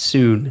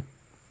soon?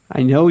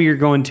 I know you're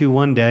going to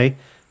one day,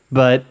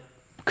 but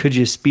could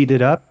you speed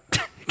it up?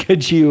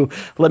 Could you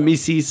let me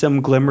see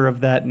some glimmer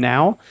of that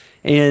now?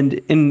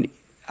 And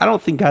I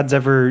don't think God's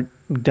ever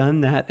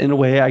done that in a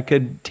way I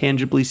could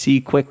tangibly see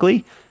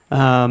quickly.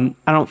 I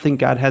don't think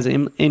God has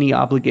any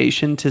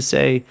obligation to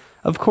say,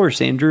 of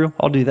course, Andrew,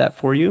 I'll do that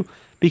for you.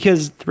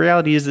 Because the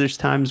reality is there's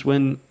times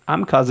when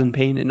I'm causing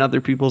pain in other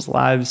people's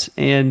lives,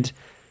 and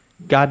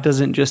God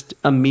doesn't just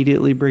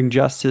immediately bring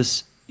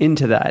justice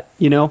into that,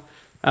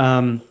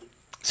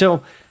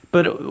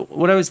 But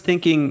what I was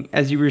thinking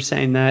as you were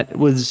saying that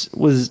was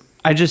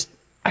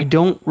I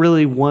don't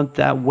really want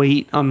that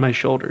weight on my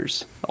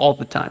shoulders all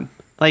the time.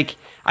 Like,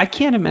 I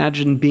can't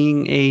imagine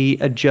being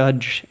a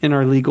judge in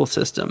our legal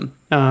system,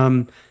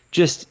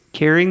 just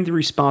carrying the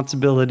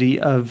responsibility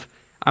of,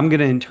 I'm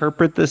going to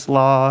interpret this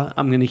law,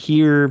 I'm going to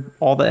hear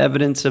all the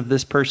evidence of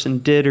this person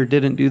did or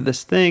didn't do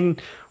this thing,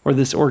 or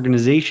this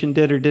organization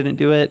did or didn't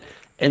do it,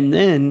 and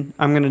then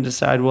I'm going to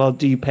decide, well,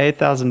 do you pay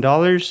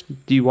 $1,000?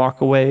 Do you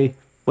walk away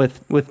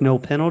with no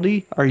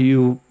penalty? Are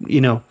you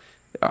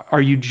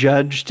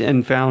judged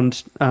and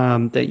found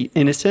that you're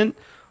innocent?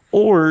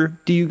 Or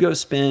do you go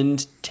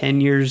spend 10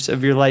 years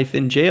of your life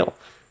in jail?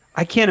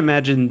 I can't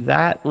imagine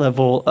that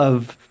level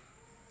of,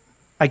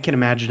 I can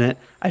imagine it.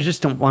 I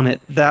just don't want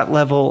it. That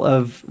level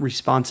of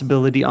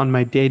responsibility on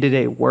my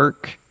day-to-day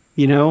work,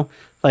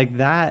 like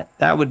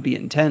that would be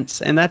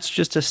intense. And that's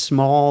just a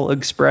small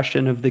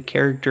expression of the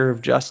character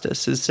of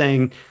justice, is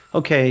saying,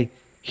 okay,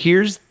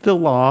 here's the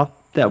law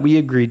that we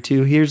agreed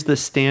to. Here's the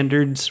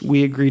standards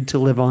we agreed to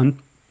live on.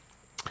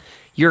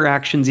 Your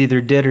actions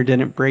either did or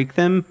didn't break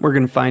them. We're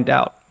going to find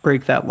out.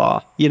 Break that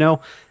law.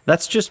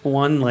 That's just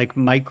one like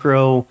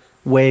micro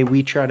way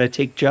we try to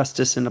take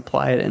justice and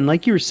apply it. And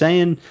like you were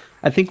saying,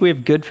 I think we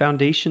have good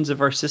foundations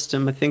of our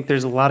system. I think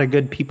there's a lot of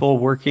good people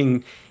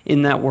working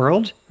in that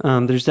world.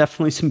 There's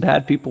definitely some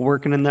bad people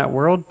working in that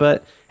world,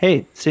 but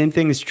hey, same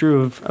thing is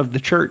true of the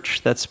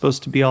church. That's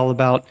supposed to be all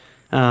about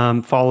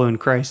following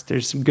Christ.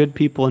 There's some good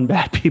people and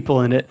bad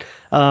people in it.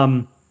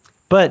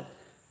 But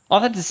all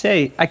that to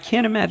say, I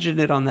can't imagine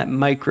it on that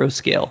micro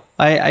scale.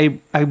 I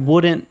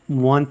wouldn't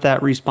want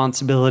that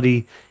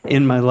responsibility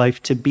in my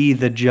life to be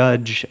the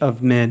judge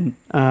of men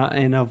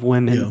and of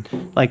women. Yeah.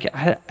 Like,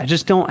 I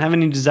just don't have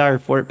any desire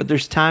for it. But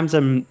there's times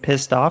I'm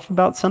pissed off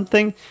about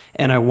something,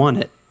 and I want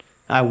it.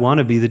 I want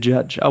to be the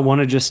judge. I want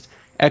to just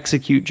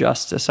execute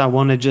justice. I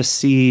want to just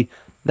see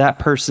that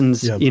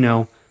person's,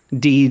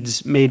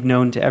 deeds made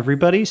known to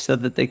everybody so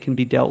that they can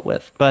be dealt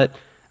with. But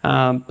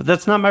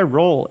that's not my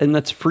role, and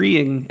that's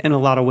freeing in a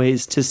lot of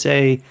ways to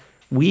say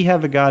we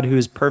have a God who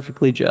is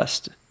perfectly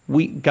just.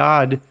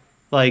 God,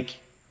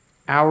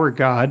 our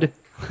God,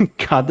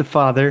 God the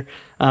Father,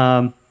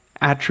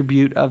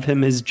 attribute of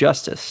him is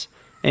justice.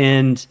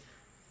 And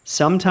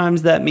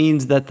sometimes that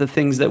means that the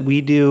things that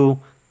we do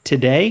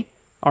today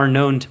are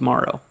known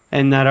tomorrow.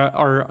 and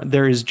that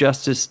there is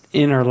justice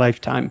in our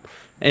lifetime.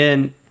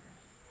 And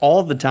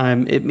all the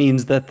time, it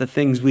means that the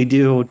things we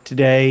do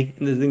today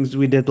and the things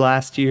we did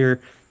last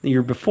year, the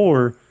year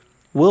before,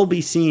 will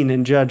be seen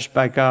and judged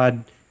by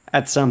God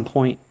at some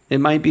point. It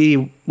might be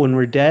when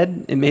we're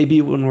dead, it may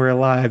be when we're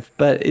alive,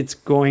 but it's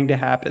going to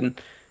happen.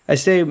 I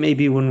say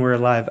maybe when we're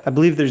alive. I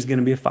believe there's going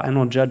to be a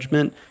final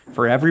judgment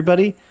for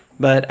everybody,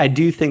 but I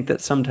do think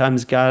that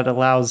sometimes God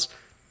allows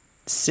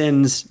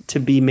sins to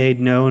be made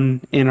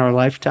known in our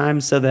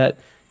lifetime so that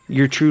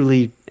you're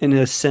truly, in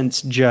a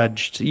sense,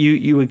 judged.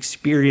 You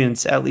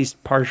experience at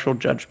least partial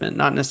judgment,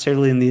 not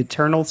necessarily in the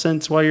eternal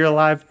sense while you're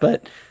alive,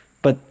 but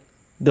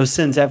those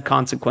sins have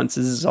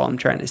consequences is all I'm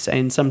trying to say.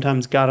 And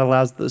sometimes God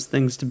allows those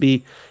things to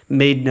be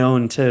made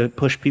known to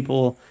push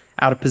people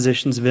out of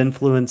positions of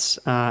influence,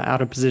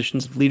 out of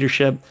positions of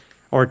leadership,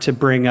 or to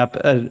bring up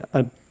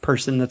a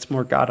person that's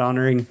more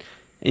God-honoring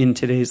in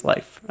today's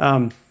life.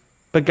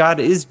 But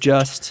God is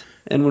just,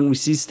 and when we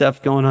see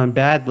stuff going on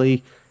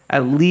badly,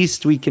 at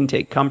least we can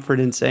take comfort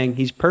in saying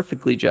he's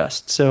perfectly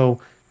just.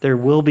 So there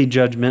will be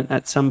judgment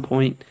at some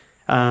point,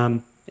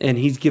 and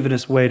he's given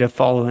us a way to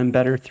follow him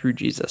better through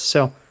Jesus.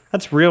 So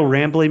that's real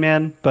rambly,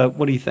 man, but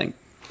what do you think?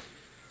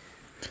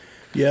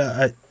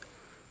 Yeah,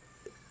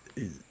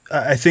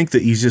 I think the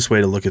easiest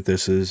way to look at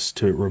this is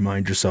to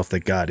remind yourself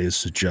that God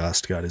is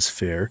just, God is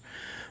fair,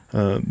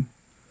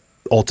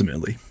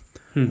 ultimately.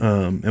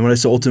 And when I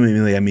say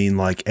ultimately, I mean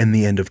like in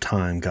the end of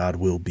time, God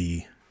will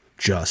be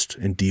just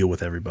and deal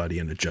with everybody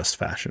in a just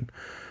fashion.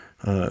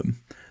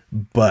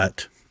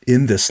 But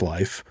in this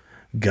life,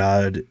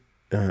 God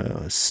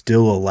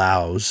still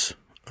allows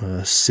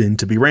sin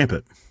to be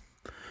rampant,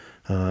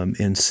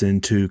 and sin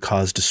to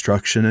cause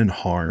destruction and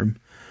harm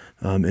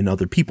in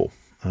other people.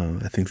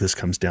 I think this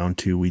comes down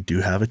to we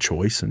do have a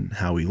choice in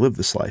how we live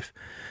this life.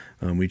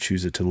 We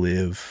choose it to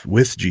live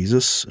with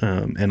Jesus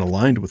and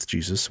aligned with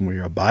Jesus, and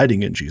we're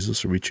abiding in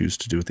Jesus, or we choose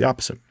to do it the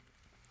opposite.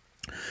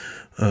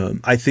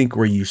 I think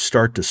where you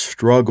start to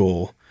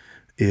struggle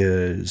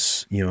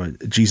is,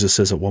 Jesus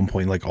says at one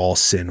point, like, all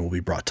sin will be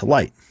brought to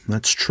light.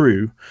 That's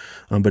true,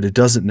 but it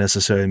doesn't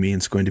necessarily mean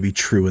it's going to be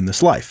true in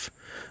this life.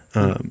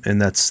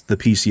 And that's the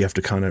piece you have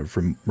to kind of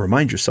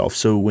remind yourself.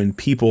 So when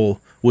people,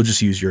 we'll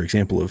just use your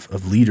example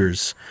of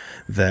leaders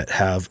that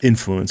have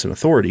influence and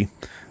authority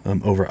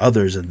over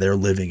others, and they're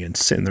living in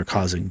sin, they're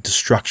causing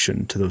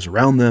destruction to those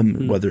around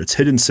them, whether it's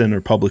hidden sin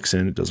or public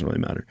sin, it doesn't really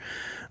matter.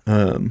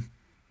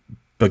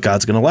 But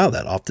God's going to allow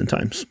that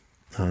oftentimes.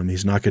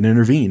 He's not going to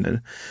intervene.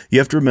 And you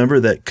have to remember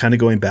that, kind of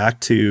going back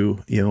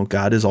to,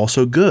 God is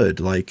also good.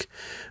 Like,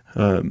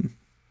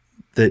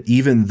 that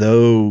even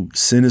though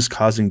sin is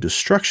causing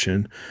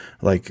destruction,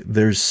 like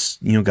there's,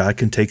 God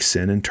can take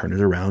sin and turn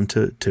it around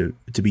to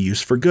be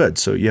used for good.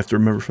 So you have to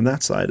remember from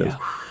that side of,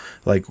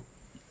 like,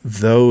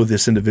 though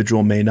this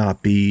individual may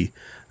not be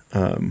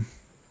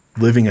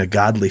living a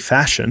godly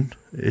fashion,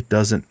 it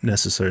doesn't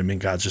necessarily mean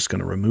God's just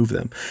going to remove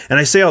them. And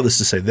I say all this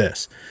to say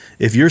this: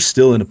 if you're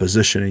still in a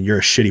position and you're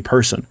a shitty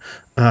person,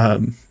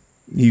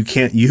 you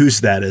can't use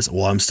that as,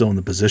 well, I'm still in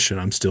the position,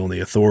 I'm still in the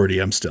authority,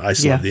 I still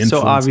have the influence.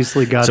 So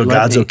obviously God's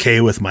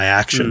okay with my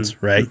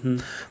actions, right?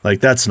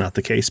 Like, that's not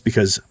the case,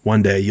 because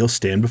one day you'll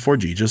stand before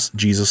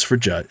Jesus for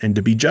and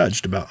to be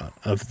judged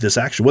of this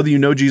action, whether you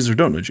know Jesus or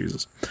don't know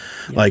Jesus.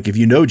 Like, if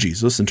you know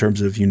Jesus, in terms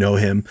of you know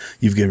him,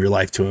 you've given your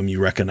life to him, you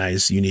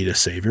recognize you need a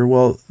savior.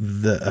 Well,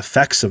 the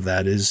effects of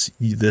that is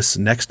this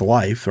next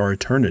life, or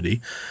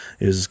eternity,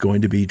 is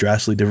going to be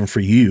drastically different for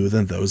you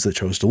than those that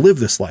chose to live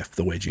this life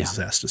the way Jesus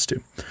asked us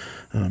to.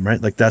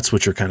 Right? Like, that's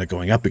what you're kind of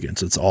going up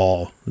against.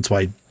 That's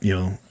why,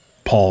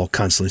 Paul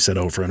constantly said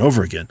over and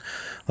over again,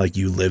 like,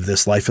 you live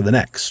this life for the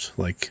next,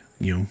 like,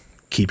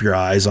 keep your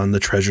eyes on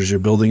the treasures you're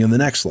building in the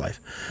next life.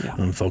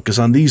 Focus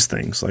on these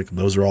things. Like,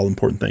 those are all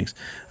important things.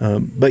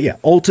 But yeah,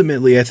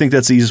 ultimately, I think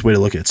that's the easiest way to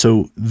look at it.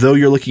 So though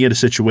you're looking at a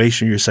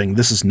situation, you're saying,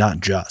 this is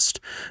not just,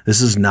 this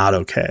is not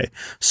okay,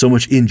 so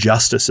much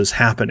injustice is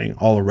happening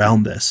all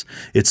around this,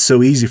 it's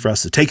so easy for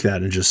us to take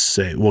that and just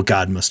say, well,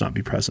 God must not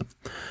be present.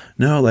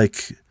 No,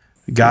 like,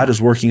 God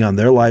is working on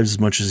their lives as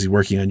much as he's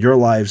working on your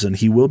lives, and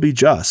he will be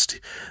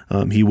just.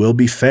 He will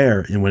be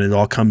fair, and when it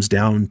all comes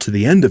down to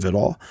the end of it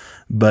all.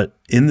 But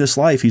in this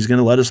life, he's going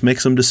to let us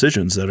make some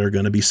decisions that are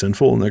going to be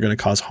sinful and they're going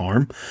to cause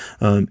harm.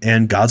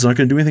 And God's not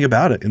going to do anything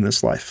about it in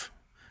this life.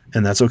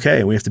 And that's okay.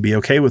 And we have to be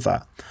okay with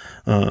that.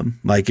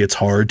 Like, it's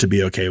hard to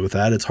be okay with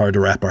that. It's hard to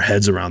wrap our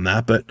heads around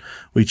that, but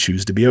we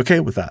choose to be okay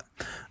with that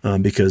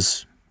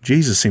because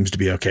Jesus seems to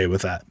be okay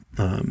with that.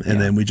 And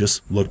then we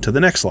just look to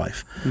the next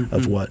life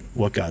of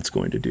what God's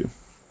going to do.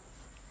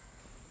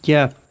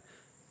 Yeah,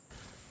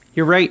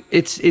 you're right.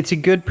 It's a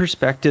good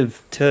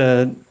perspective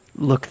to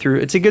look through.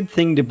 It's a good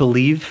thing to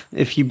believe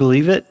if you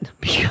believe it,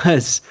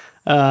 because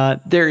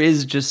there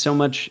is just so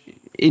much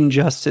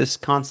injustice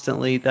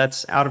constantly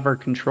that's out of our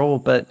control.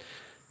 But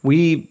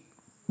we're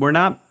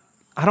not.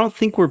 I don't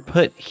think we're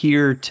put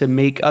here to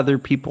make other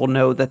people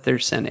know that they're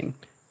sinning.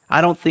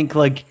 I don't think,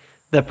 like,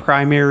 the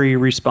primary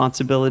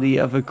responsibility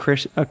of a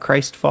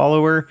Christ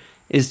follower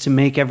is to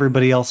make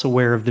everybody else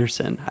aware of their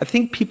sin. I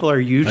think people are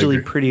usually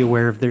agree. pretty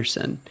aware of their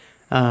sin.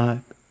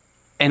 And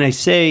I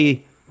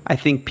say, I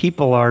think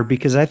people are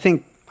because I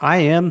think I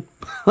am.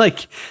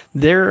 Like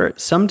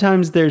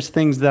sometimes there's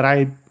things that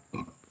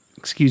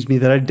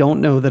that I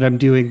don't know that I'm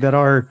doing that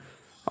are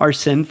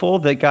sinful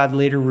that God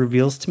later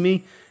reveals to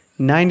me.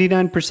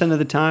 99% of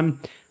the time,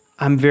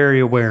 I'm very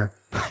aware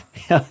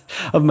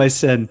of my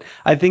sin.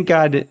 I think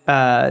God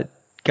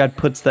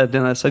puts that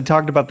in us. I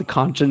talked about the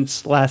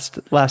conscience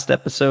last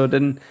episode,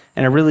 and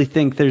I really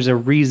think there's a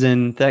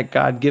reason that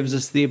God gives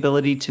us the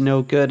ability to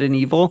know good and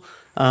evil.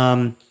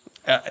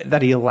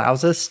 That He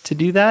allows us to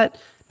do that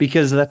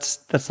because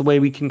that's the way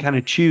we can kind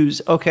of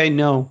choose. Okay,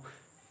 no,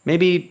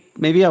 maybe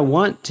I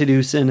want to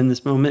do sin in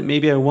this moment.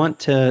 Maybe I want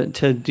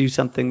to do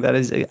something that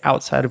is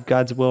outside of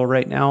God's will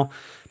right now,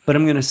 but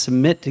I'm going to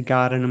submit to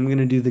God and I'm going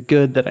to do the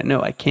good that I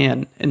know I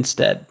can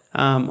instead.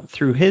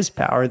 Through His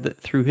power,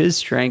 through His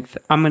strength,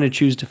 I'm going to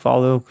choose to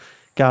follow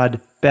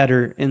God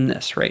better in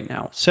this right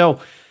now.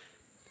 So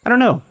I don't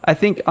know. I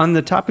think on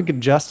the topic of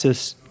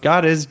justice,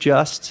 God is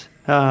just.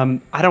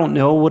 I don't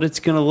know what it's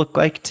going to look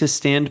like to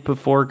stand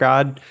before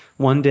God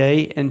one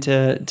day and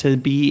to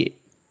be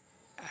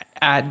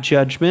at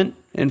judgment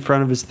in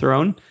front of His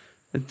throne.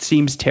 It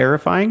seems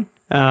terrifying,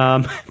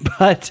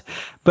 but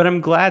I'm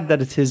glad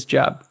that it's His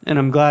job, and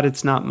I'm glad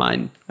it's not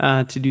mine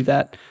to do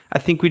that. I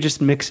think we just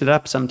mix it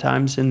up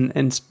sometimes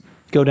and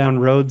go down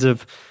roads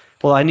of,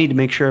 well, I need to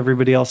make sure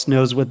everybody else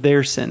knows what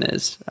their sin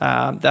is.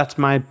 That's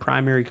my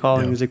primary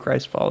calling as a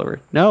Christ follower.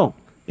 No,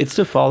 it's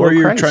to follow Or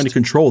you're Christ. trying to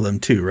control them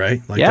too,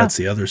 right? Like Yeah. that's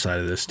the other side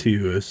of this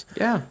too. Is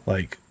Yeah.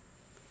 like,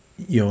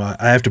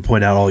 I have to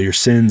point out all your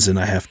sins and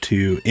I have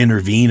to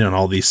intervene on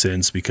all these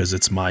sins because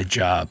it's my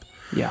job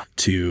Yeah.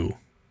 to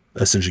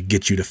essentially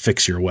get you to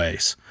fix your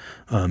ways.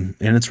 And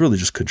it's really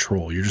just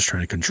control. You're just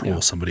trying to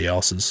control somebody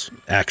else's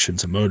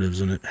actions and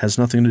motives, and it has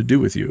nothing to do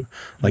with you.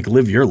 Like,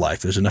 live your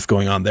life. There's enough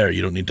going on there.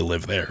 You don't need to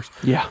live theirs.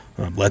 Yeah.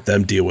 Let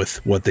them deal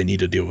with what they need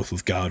to deal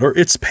with God. Or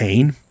it's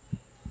pain.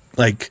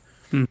 Like,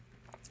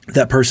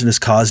 that person has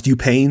caused you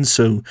pain,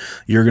 so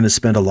you're going to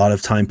spend a lot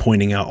of time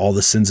pointing out all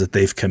the sins that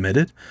they've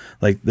committed.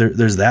 Like,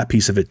 there's that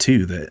piece of it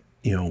too, that,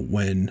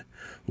 when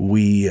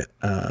we've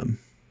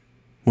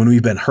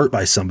been hurt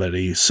by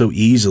somebody so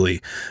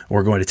easily,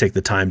 we're going to take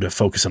the time to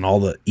focus on all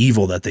the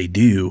evil that they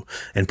do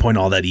and point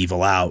all that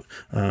evil out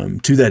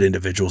to that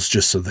individual,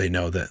 just so they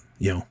know that,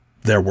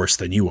 they're worse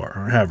than you are,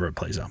 or however it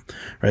plays out,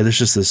 right? There's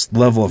just this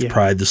level of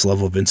pride, this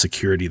level of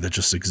insecurity that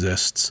just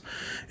exists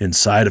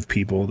inside of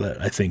people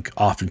that I think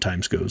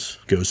oftentimes goes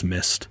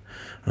missed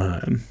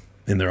in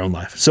their own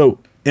life. So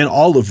in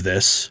all of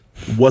this,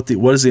 what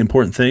is the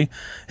important thing?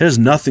 It has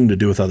nothing to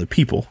do with other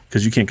people,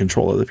 because you can't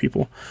control other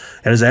people.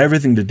 It has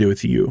everything to do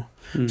with you.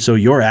 So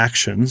your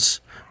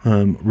actions,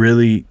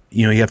 really,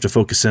 you have to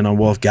focus in on,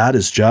 well, if God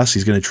is just,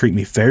 He's going to treat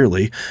me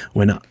fairly.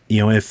 When,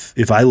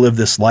 if I live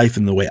this life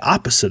in the way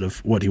opposite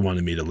of what He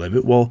wanted me to live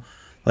it, well,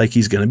 like,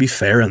 He's going to be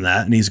fair in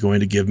that, and He's going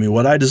to give me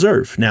what I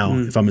deserve. Now,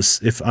 if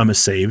I'm a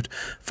saved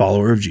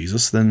follower of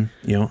Jesus, then,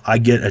 I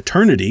get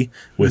eternity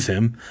with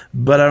Him,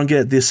 but I don't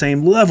get the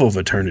same level of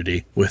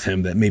eternity with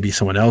Him that maybe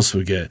someone else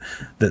would get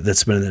that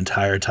spent an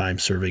entire time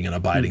serving and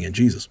abiding in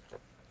Jesus.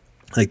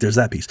 Like, there's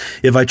that piece.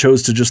 If I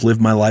chose to just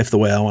live my life the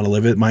way I want to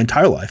live it my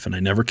entire life, and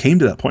I never came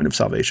to that point of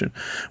salvation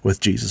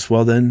with Jesus,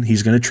 well, then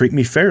He's going to treat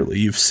me fairly.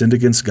 You've sinned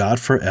against God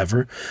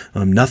forever.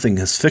 Nothing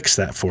has fixed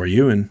that for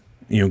you, and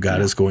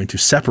God is going to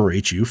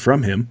separate you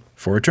from Him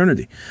for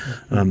eternity.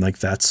 Like,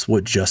 that's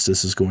what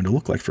justice is going to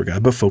look like for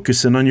God. But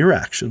focus in on your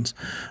actions.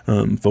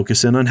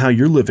 Focus in on how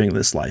you're living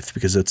this life,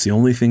 because that's the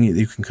only thing that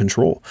you can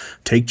control.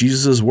 Take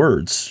Jesus'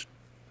 words.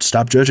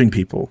 Stop judging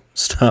people.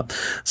 Stop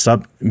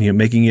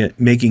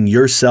making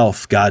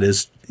yourself God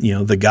is,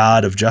 the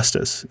God of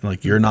justice.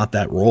 Like, you're not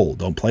that role.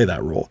 Don't play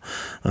that role.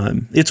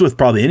 It's with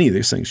probably any of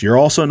these things. You're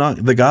also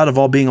not the God of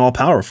all being all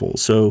powerful.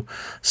 So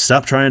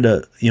stop trying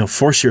to,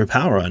 force your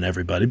power on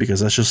everybody,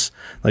 because that's just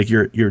like,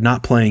 you're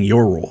not playing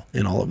your role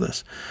in all of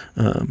this.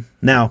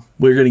 Now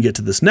we're going to get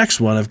to this next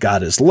one of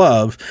God is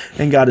love,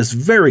 and God is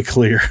very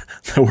clear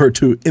that we're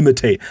to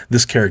imitate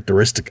this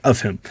characteristic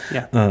of Him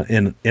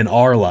in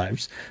our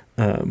lives.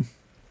 And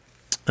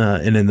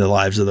in the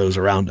lives of those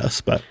around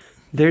us. But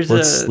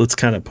let's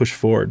kind of push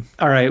forward.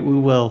 All right, we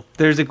will.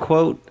 There's a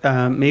quote.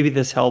 Maybe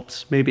this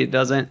helps. Maybe it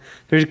doesn't.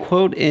 There's a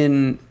quote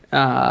in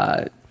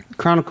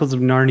Chronicles of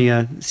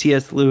Narnia,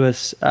 C.S.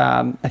 Lewis.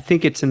 I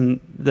think it's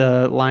in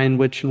The Lion,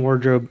 Witch, and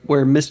Wardrobe,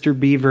 where Mr.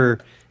 Beaver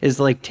is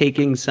like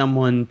taking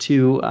someone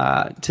to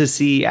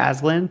see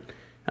Aslan.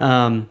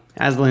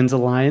 Aslan's a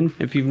lion,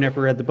 if you've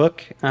never read the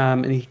book,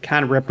 and he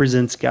kind of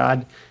represents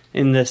God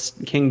in this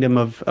kingdom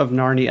of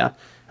Narnia.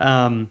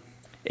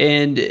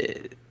 And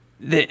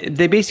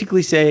they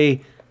basically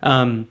say,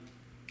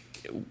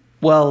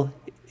 well,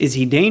 is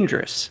he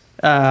dangerous?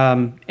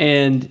 And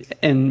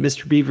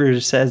Mr. Beaver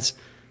says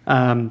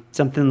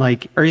something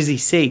like, or is he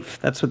safe?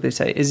 That's what they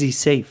say. Is he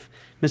safe?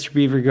 Mr.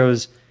 Beaver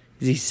goes,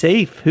 is he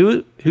safe?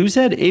 Who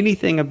said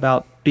anything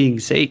about being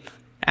safe?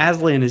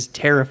 Aslan is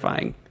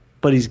terrifying,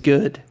 but he's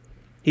good.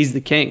 He's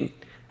the king.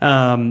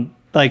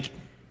 Like,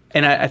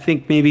 and I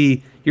think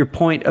maybe your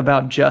point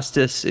about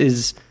justice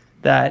is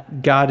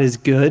that God is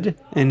good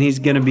and he's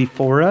going to be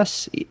for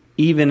us,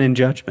 even in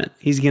judgment.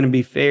 He's going to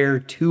be fair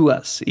to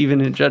us,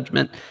 even in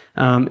judgment.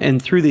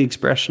 And through the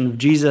expression of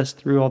Jesus,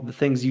 through all the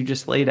things you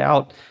just laid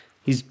out,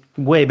 he's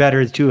way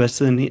better to us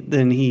than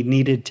he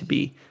needed to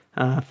be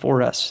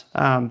for us.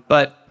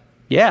 But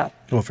yeah.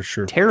 Oh, for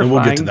sure. Terrifying, and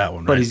we'll get to that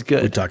one, right? But he's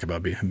good. We talk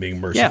about being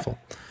merciful.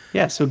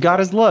 Yeah. So God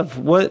is love.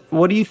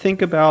 What do you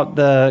think about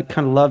the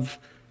kind of love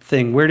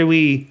thing? Where do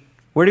we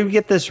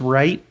get this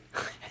right?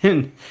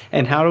 and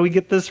how do we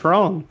get this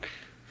wrong?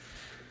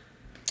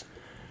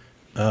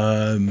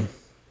 I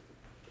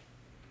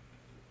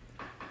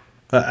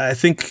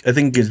think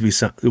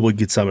what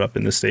gets summed up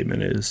in this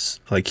statement is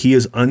like he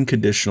is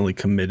unconditionally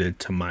committed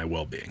to my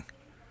well-being.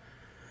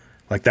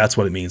 Like that's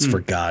what it means for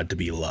God to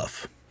be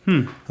love.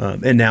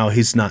 And now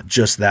he's not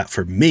just that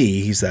for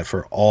me, he's that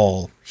for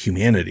all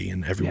humanity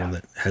and everyone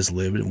that has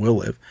lived and will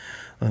live.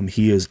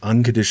 He is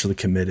unconditionally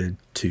committed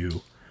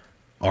to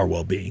our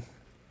well-being,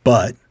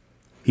 but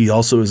he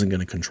also isn't going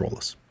to control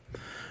us.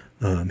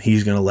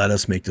 He's going to let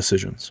us make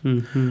decisions.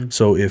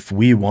 So if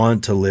we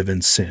want to live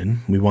in sin,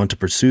 we want to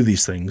pursue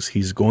these things,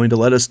 he's going to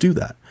let us do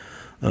that.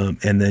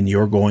 And then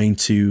you're going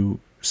to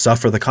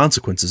suffer the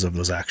consequences of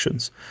those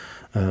actions.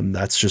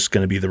 That's just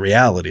going to be the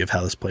reality of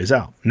how this plays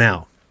out.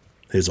 Now,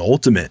 his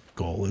ultimate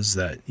goal is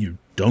that you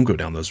don't go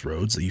down those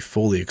roads, that you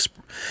fully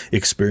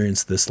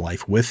experience this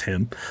life with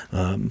him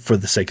for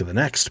the sake of the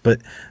next,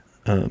 but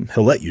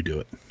he'll let you do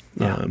it.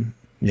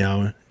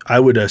 I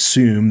would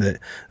assume that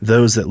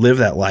those that live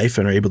that life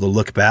and are able to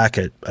look back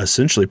at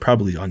essentially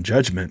probably on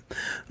judgment,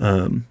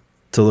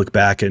 to look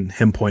back and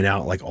him point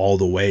out like all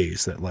the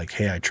ways that like,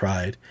 hey, I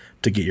tried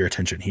to get your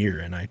attention here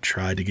and I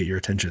tried to get your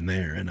attention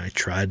there. And I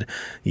tried,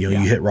 you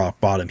hit rock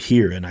bottom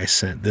here and I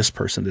sent this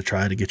person to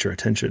try to get your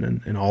attention.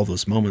 And in all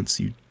those moments,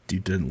 you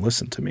didn't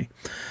listen to me.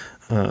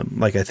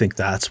 I think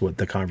that's what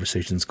the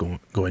conversation's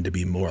going to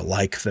be more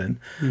like than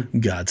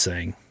God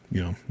saying,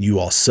 you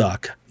all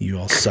suck. You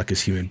all suck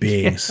as human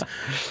beings.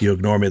 You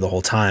ignore me the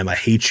whole time. I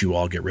hate you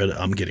all.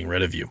 I'm getting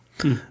rid of you.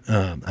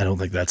 I don't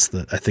think I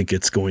think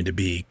it's going to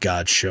be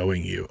God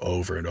showing you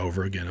over and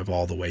over again of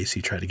all the ways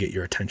he tried to get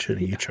your attention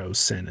and you chose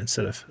sin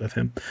instead of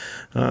him.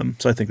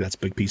 So I think that's a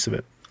big piece of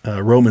it.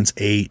 Romans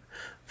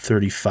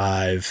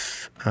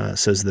 8:35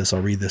 says this.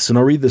 I'll read this. And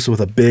I'll read this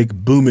with a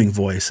big booming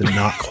voice and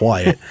not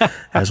quiet,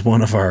 as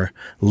one of our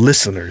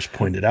listeners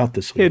pointed out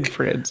this week. Good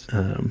friends.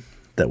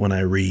 That when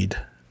I read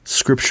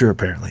Scripture,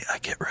 apparently, I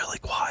get really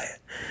quiet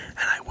and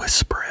I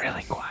whisper it.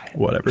 Really quiet.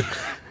 Whatever.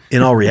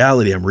 In all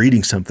reality, I'm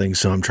reading something,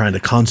 so I'm trying to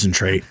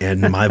concentrate, and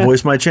my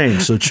voice might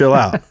change, so chill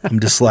out. I'm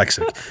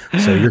dyslexic.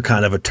 So you're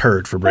kind of a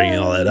turd for bringing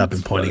all that up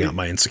and pointing out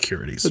my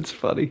insecurities. That's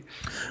funny.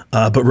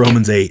 But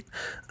Romans 8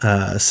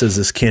 says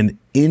this, can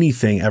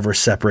anything ever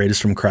separate us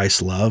from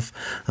Christ's love?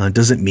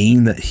 Does it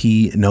mean that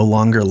he no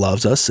longer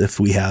loves us if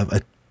we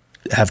have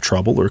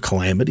trouble or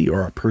calamity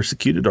or are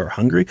persecuted or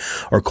hungry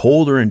or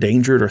cold or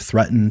endangered or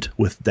threatened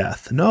with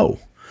death? No.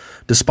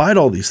 Despite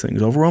all these things,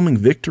 overwhelming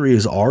victory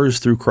is ours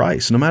through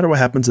Christ, no matter what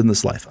happens in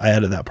this life. I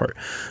added that part.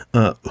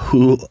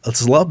 Who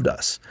has loved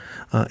us.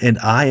 And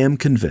I am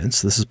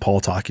convinced, this is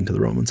Paul talking to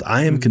the Romans,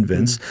 I am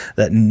convinced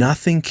that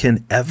nothing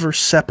can ever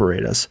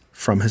separate us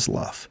from his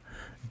love.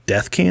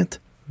 Death can't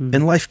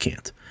and life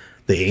can't.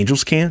 The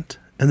angels can't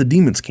and the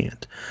demons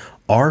can't.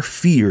 Our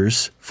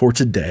fears for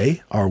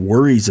today, our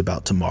worries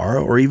about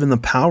tomorrow, or even the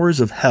powers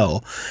of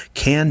hell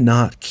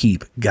cannot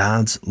keep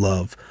God's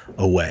love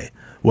away.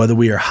 Whether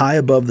we are high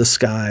above the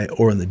sky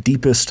or in the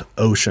deepest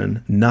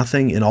ocean,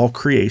 nothing in all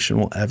creation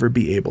will ever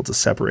be able to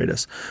separate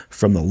us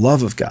from the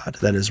love of God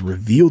that is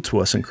revealed to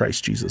us in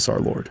Christ Jesus our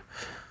Lord.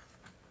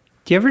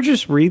 Do you ever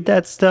just read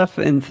that stuff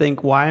and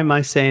think, why am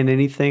I saying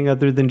anything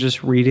other than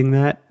just reading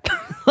that?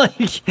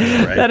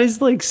 That is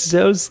like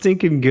so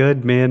stinking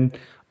good, man.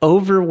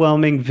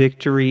 Overwhelming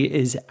victory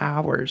is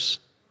ours.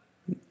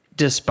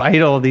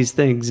 Despite all these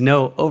things,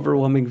 no,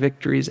 overwhelming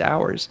victory is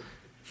ours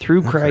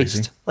through Christ.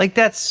 Crazy. Like,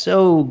 that's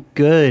so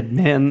good,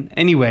 man.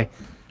 Anyway,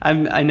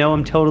 I know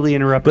I'm totally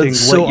interrupting what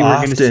so you were going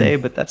to often- say,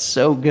 but that's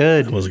so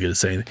good. I wasn't going to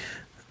say anything.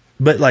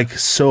 But like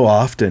so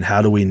often,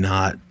 how do we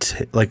not,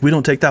 we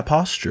don't take that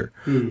posture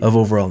of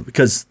overwhelming,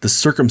 because the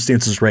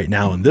circumstances right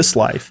now in this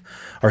life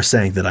are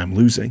saying that I'm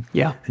losing.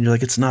 Yeah. And you're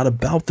like, it's not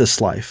about this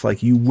life.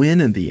 Like, you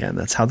win in the end.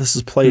 That's how this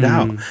is played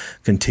out.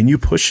 Continue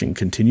pushing,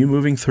 continue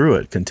moving through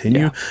it,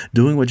 continue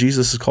doing what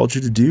Jesus has called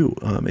you to do.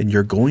 And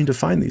you're going to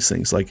find these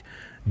things. Like,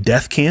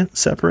 death can't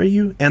separate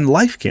you and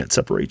life can't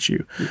separate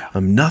you.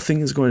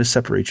 Nothing is going to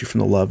separate you from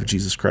the love of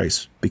Jesus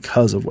Christ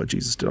because of what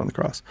Jesus did on the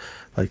cross.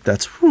 Like,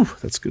 that's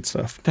good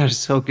stuff. That is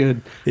so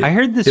good. I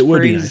heard this It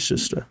would be phrase. nice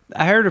just to,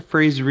 I heard a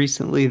phrase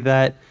recently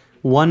that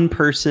one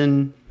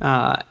person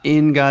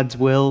in God's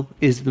will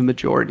is the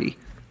majority.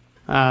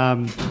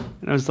 And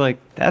I was like,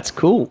 that's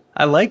cool.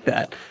 I like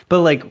that.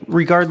 But like,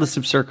 regardless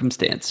of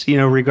circumstance,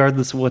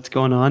 regardless of what's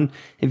going on,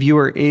 if you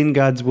are in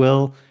God's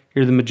will,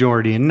 you're the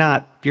majority, and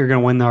not you're going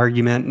to win the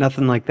argument,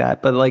 nothing like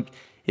that. But like,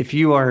 if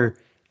you are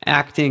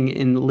acting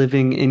and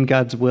living in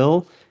God's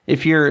will,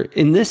 if you're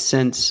in this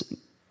sense,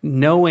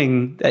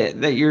 knowing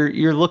that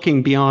you're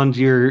looking beyond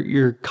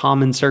your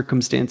common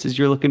circumstances,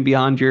 you're looking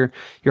beyond your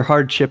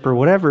hardship or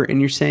whatever, and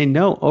you're saying,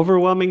 no,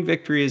 overwhelming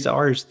victory is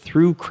ours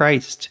through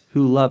Christ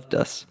who loved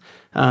us.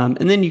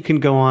 And then you can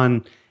go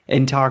on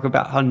and talk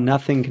about how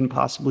nothing can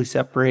possibly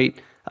separate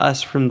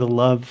us from the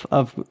love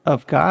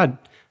of God.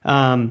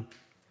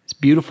 It's a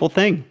beautiful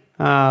thing.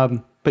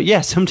 But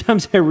yeah,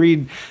 sometimes I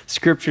read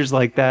scriptures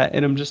like that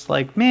and I'm just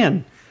like,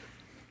 man,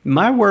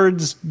 my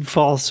words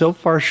fall so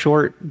far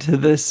short to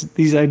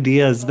these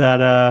ideas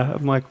that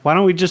I'm like, why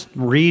don't we just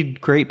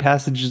read great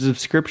passages of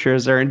scripture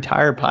as our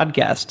entire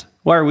podcast?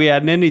 Why are we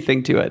adding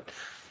anything to it?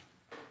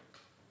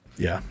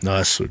 Yeah,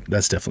 no,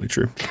 that's definitely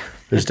true.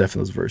 There's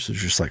definitely those verses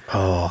just like,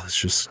 oh, it's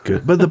just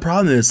good. But the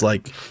problem is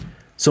like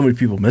so many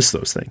people miss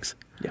those things.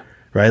 Yeah.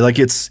 Right? Like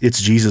it's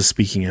Jesus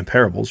speaking in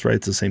parables, right?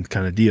 It's the same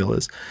kind of deal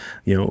as,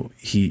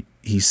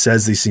 he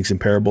says these things in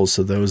parables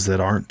so those that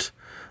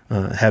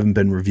haven't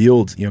been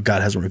revealed,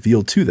 God hasn't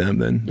revealed to them,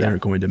 then they're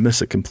going to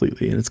miss it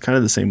completely. And it's kind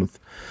of the same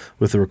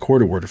with the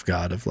recorded word of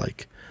God of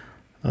like,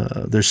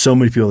 there's so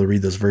many people that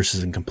read those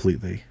verses and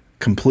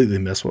completely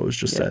miss what was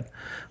just said.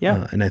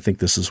 Yeah. And I think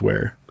this is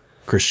where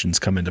Christians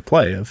come into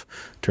play of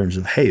terms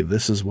of, hey,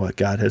 this is what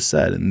God has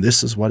said and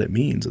this is what it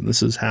means. And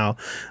this is how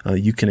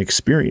you can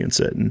experience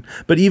it.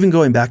 But even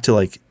going back to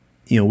like,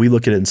 we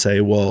look at it and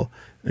say, well,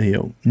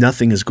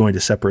 nothing is going to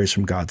separate us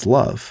from God's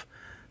love.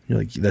 You're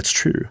like, that's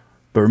true.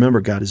 But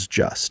remember, God is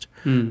just.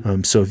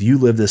 So if you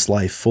live this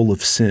life full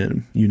of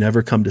sin, you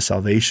never come to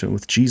salvation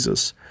with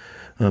Jesus,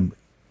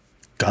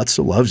 God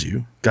still loves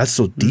you. God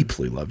still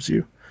deeply loves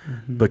you.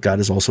 Mm-hmm. But God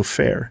is also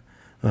fair.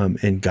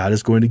 And God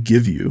is going to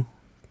give you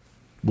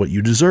what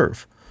you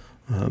deserve.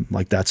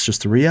 Like that's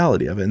just the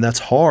reality of it. And that's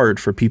hard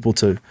for people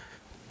to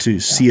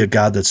see a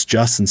God that's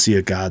just and see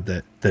a God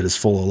that is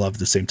full of love at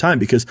the same time,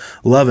 because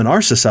love in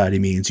our society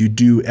means you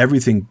do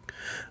everything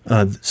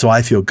so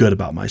I feel good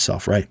about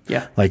myself, right?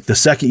 Yeah. Like the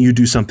second you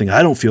do something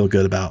I don't feel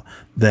good about,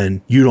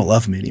 then you don't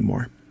love me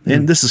anymore.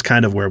 And this is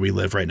kind of where we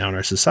live right now in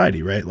our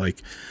society, right?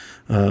 Like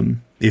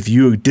if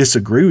you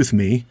disagree with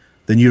me,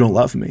 then you don't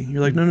love me.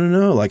 You're like,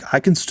 no. Like I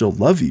can still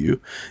love you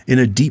in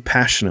a deep,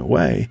 passionate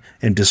way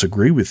and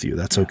disagree with you.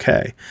 That's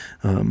okay.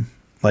 And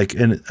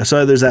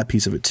so there's that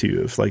piece of it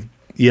too. Of like,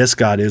 yes,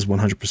 God is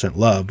 100%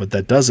 love, but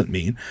that doesn't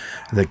mean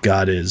that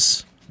God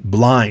is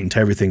blind to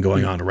everything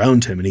going on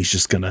around him and he's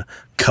just going to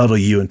cuddle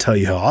you and tell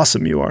you how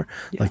awesome you are.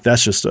 Yeah. Like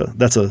that's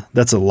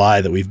a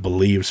lie that we've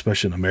believed,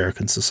 especially in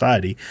American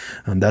society.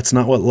 That's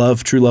not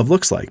what true love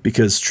looks like,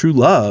 because true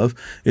love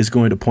is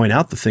going to point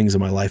out the things in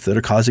my life that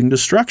are causing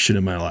destruction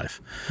in my life.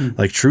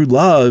 Like true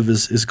love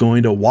is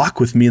going to walk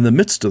with me in the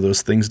midst of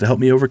those things to help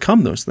me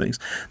overcome those things.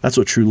 That's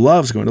what true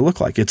love is going to look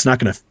like. It's not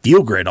going to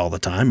feel great all the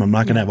time. I'm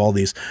not going to have all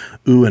these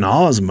ooh and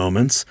ahs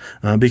moments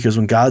because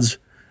when God's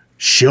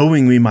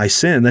showing me my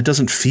sin, that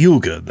doesn't feel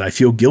good. I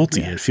feel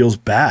guilty. It feels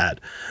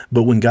bad.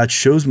 But when God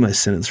shows me my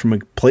sin, it's from a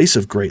place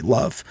of great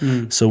love.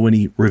 So when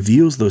he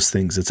reveals those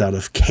things, it's out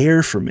of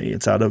care for me.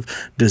 It's out of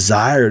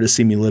desire to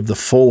see me live the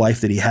full life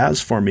that he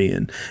has for me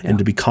and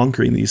to be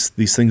conquering these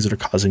things that are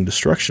causing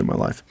destruction in my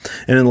life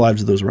and in the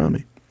lives of those around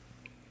me.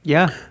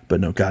 Yeah. But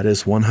no, God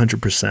is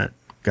 100%.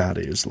 God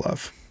is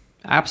love.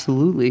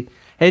 Absolutely.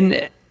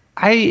 And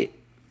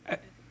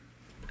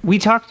we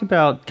talked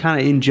about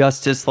kind of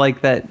injustice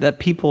like that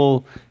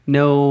people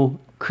know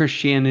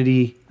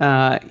Christianity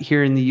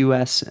here in the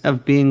U.S.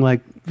 of being like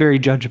very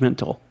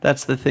judgmental.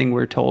 That's the thing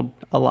we're told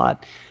a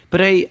lot.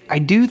 But I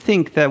do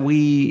think that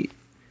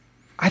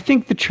I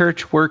think the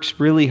church works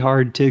really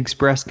hard to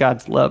express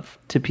God's love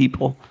to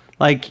people.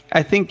 Like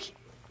I think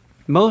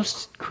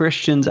most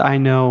Christians I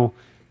know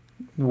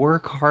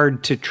work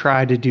hard to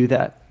try to do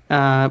that.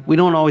 We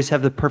don't always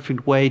have the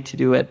perfect way to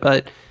do it,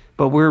 but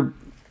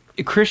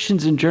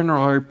Christians in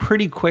general are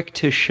pretty quick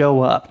to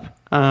show up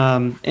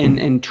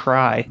and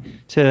try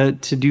to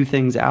do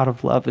things out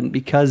of love and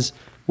because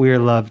we're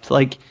loved.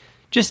 Like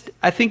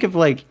I think of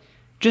like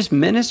just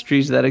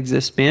ministries that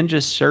exist, man,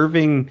 just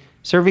serving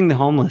the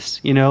homeless,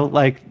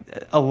 like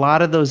a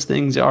lot of those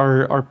things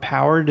are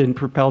powered and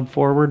propelled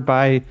forward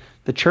by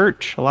the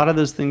church. A lot of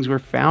those things were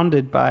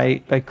founded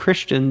by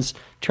Christians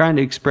trying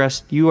to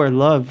express you are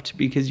loved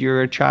because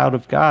you're a child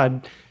of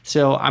God.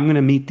 So I'm going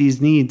to meet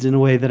these needs in a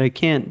way that I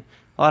can.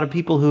 A lot of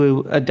people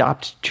who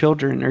adopt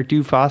children or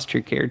do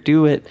foster care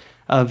do it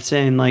of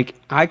saying like,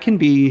 I can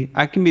be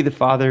the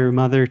father or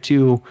mother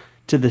to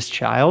this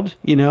child,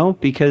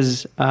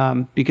 because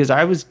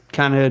I was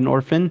kind of an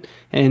orphan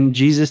and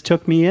Jesus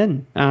took me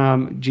in.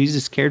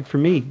 Jesus cared for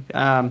me.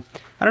 I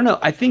don't know.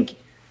 I think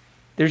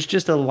there's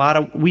just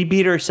we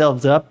beat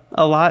ourselves up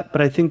a lot,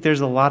 but I think there's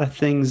a lot of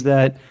things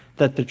that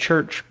the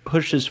church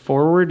pushes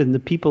forward and the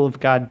people of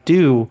God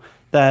do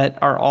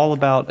that are all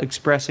about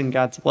expressing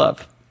God's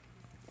love.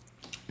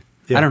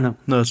 Yeah. I don't know.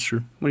 No, that's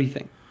true. What do you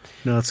think?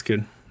 No, that's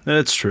good.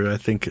 That's true. I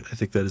think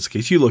that is the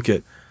case. You look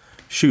at,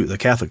 the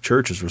Catholic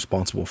Church is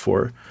responsible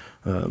for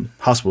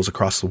hospitals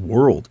across the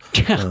world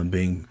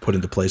being put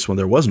into place when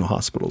there was no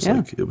hospitals. Yeah.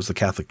 Like it was the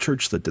Catholic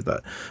Church that did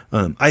that.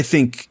 I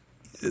think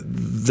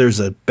there's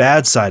a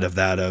bad side of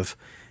that of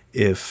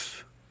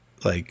if,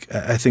 like,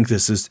 I think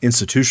this is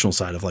institutional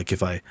side of, like,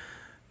 if I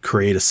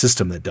create a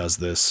system that does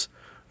this,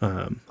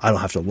 I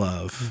don't have to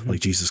love like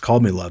Jesus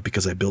called me love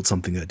because I built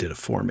something that did it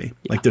for me.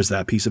 Yeah. Like there's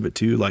that piece of it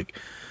too. Like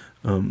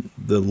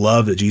the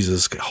love that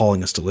Jesus is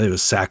calling us to live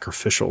is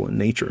sacrificial in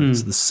nature.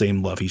 It's the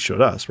same love he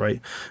showed us, right?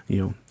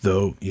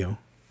 Though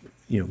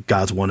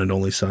God's one and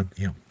only son,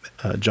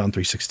 John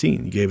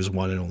 3:16, he gave his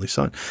one and only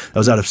son. That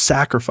was out of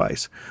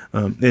sacrifice.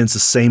 And it's the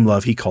same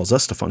love he calls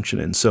us to function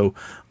in. So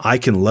I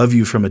can love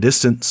you from a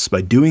distance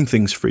by doing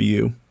things for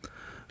you.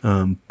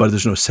 But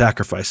there's no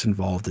sacrifice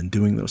involved in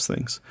doing those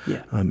things.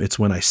 Yeah. It's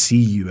when I see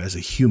you as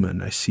a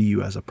human, I see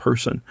you as a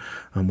person,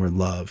 where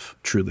love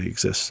truly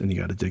exists, and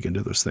you got to dig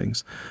into those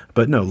things.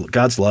 But no,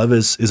 God's love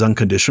is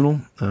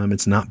unconditional.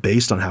 It's not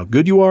based on how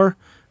good you are.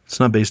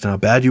 It's not based on how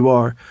bad you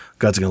are.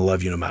 God's going to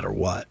love you no matter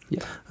what.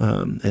 Yeah.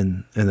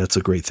 And that's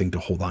a great thing to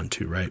hold on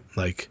to, right?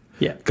 Like,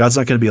 Yeah. God's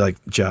not going to be like,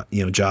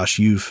 Josh,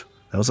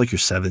 that was like your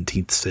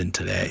 17th sin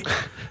today.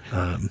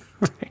 I'm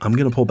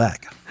going to pull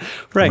back.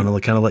 Right. I'm going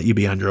to kind of let you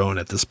be on your own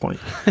at this point.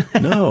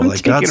 No,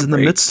 like God's taking a in the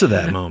break. midst of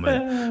that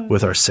moment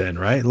with our sin,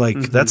 right? Like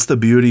that's the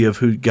beauty of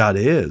who God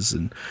is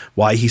and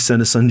why he sent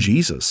his son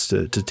Jesus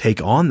to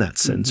take on that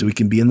sin so he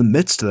can be in the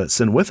midst of that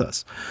sin with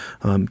us,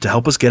 to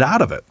help us get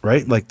out of it,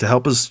 right? Like to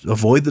help us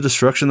avoid the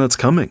destruction that's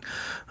coming.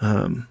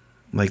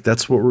 Like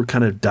that's what we're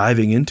kind of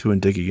diving into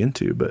and digging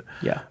into. But,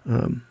 Yeah.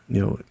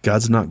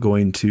 God's not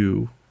going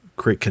to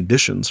create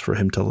conditions for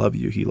him to love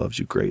you. He loves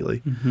you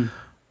greatly.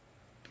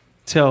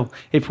 So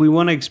if we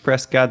want to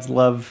express God's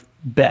love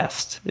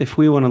best, if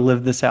we want to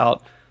live this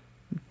out,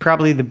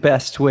 probably the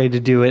best way to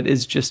do it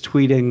is just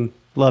tweeting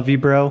 "Love you,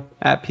 bro"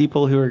 at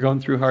people who are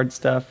going through hard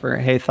stuff, or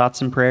 "Hey,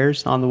 thoughts and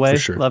prayers on the way, For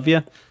sure. love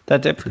you,"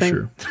 that type of thing.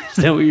 sure. Is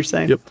that what you're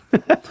saying? Yep.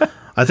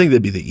 I think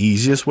that'd be the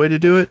easiest way to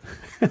do it.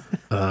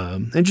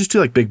 And just do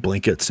like big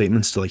blanket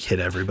statements to like hit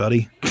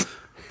everybody.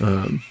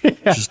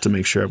 Just to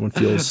make sure everyone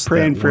feels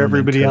Praying that for warm and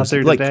everybody out cozy.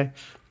 there Like, today.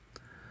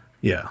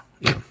 Yeah.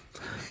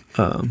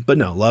 But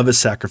no, love is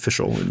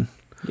sacrificial, and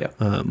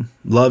Yeah.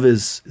 love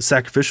is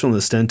sacrificial in the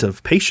extent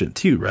of patient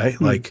too, right?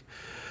 Like,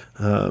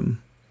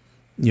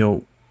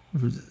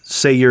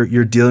 say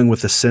you're dealing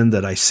with a sin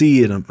that I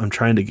see, and I'm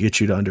trying to get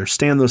you to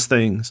understand those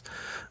things.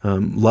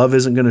 Love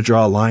isn't going to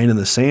draw a line in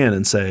the sand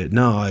and say,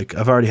 no, like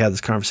I've already had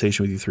this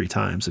conversation with you 3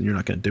 times and you're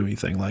not going to do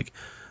anything. Like,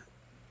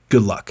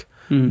 good luck.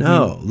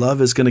 No,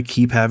 love is going to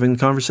keep having the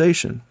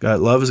conversation.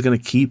 Love is going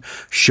to keep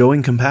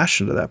showing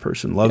compassion to that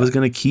person. Love is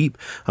going to keep.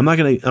 I'm not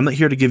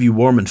here to give you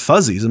warm and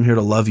fuzzies. I'm here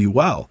to love you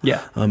well.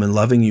 Yeah. And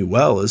loving you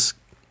well is,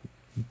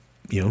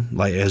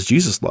 like as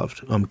Jesus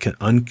loved,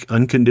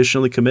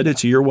 unconditionally committed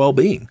to your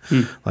well-being.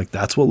 Like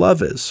that's what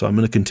love is. So I'm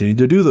going to continue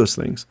to do those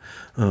things.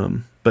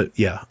 But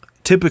yeah,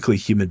 typically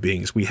human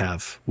beings, we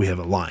have a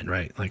line,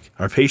 right? Like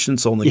our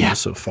patience only goes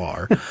so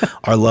far.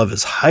 Our love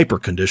is hyper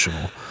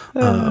conditional.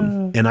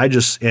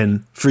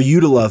 And for you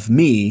to love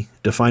me,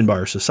 defined by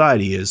our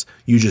society, is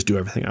you just do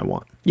everything I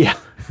want. Yeah.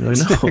 You're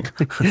like,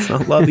 no, that's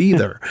not love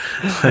either.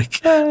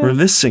 Like we're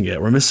missing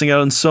it. We're missing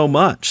out on so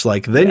much.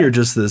 Like then you're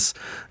just this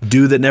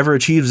dude that never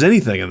achieves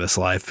anything in this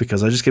life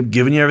because I just kept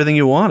giving you everything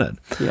you wanted.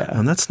 Yeah.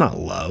 And that's not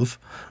love.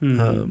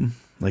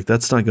 Like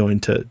that's not going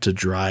to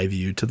drive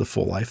you to the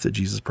full life that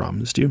Jesus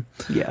promised you.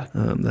 Yeah.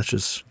 That's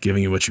just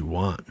giving you what you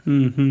want.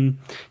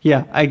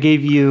 Yeah. I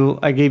gave you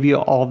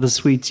all the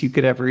sweets you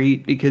could ever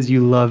eat because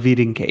you love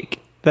eating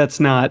cake. That's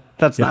not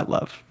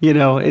love.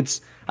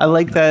 I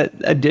like that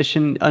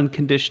addition,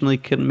 unconditionally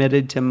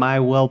committed to my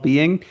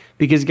well-being,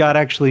 because God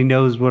actually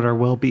knows what our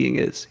well-being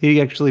is.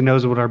 He actually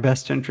knows what our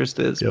best interest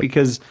is.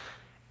 Because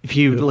if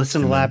you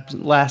listen to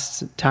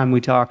last time we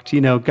talked,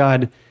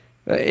 God,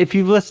 if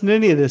you've listened to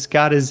any of this,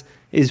 God is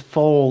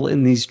full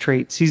in these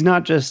traits. He's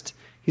not just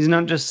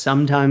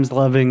sometimes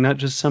loving, not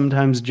just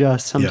sometimes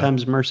just,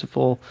 sometimes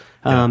merciful.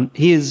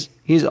 He is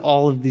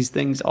all of these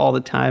things all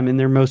the time in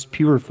their most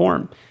pure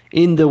form,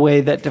 in the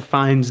way that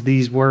defines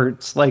these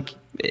words, like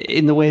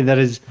in the way that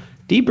is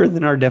deeper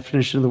than our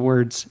definition of the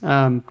words.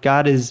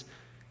 God is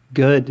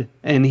good,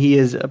 and he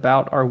is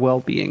about our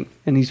well-being,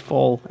 and he's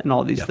full in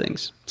all these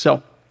things.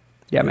 So,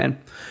 man.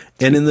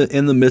 And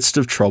in the midst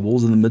of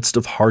troubles, in the midst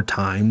of hard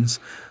times,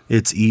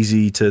 it's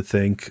easy to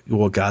think,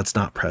 well, God's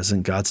not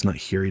present. God's not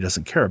here. He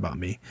doesn't care about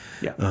me.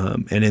 Yeah.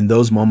 And in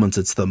those moments,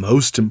 it's the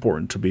most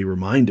important to be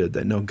reminded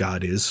that no,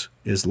 God is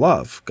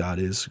love. God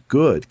is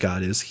good.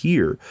 God is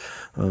here.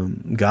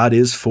 God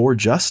is for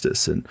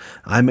justice. And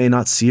I may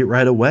not see it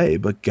right away,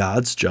 but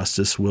God's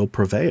justice will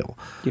prevail.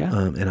 Yeah.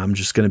 And I'm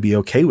just going to be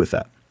okay with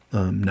that.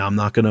 Now I'm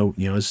not going to,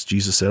 as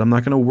Jesus said, I'm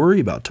not going to worry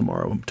about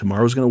tomorrow.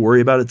 Tomorrow's going to worry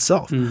about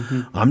itself.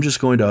 I'm just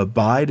going to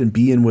abide and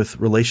be in with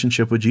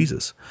relationship with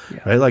Jesus,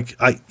 right? Like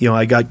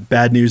I got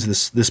bad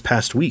news this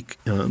past week.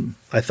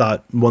 I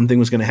thought one thing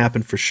was going to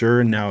happen for sure,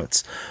 and now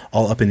it's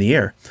all up in the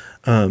air.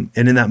 And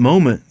in that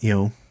moment,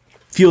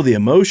 feel the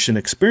emotion,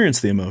 experience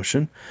the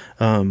emotion.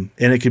 And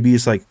it could be,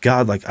 it's like,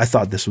 God, like, I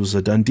thought this was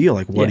a done deal.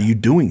 Like, what are you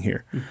doing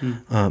here?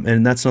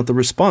 And that's not the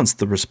response.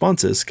 The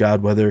response is,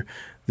 God, whether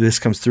this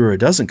comes through or it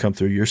doesn't come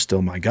through, you're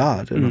still my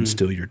God, and I'm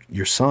still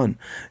your son.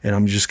 And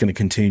I'm just going to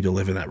continue to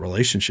live in that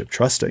relationship,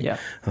 trusting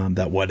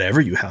that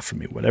whatever you have for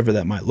me, whatever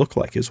that might look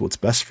like, is what's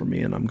best for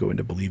me. And I'm going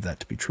to believe that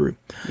to be true.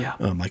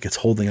 Like, it's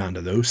holding on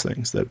to those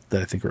things that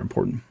I think are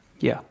important.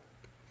 Yeah.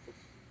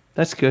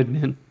 That's good,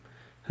 man.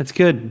 That's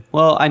good.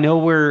 Well, I know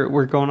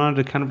we're going on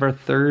to kind of our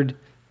third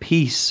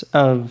piece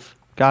of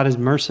God is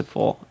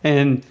merciful.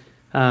 And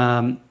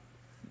when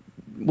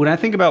I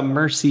think about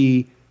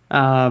mercy,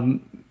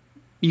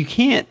 you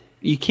can't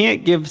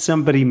give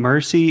somebody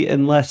mercy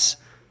unless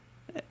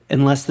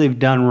they've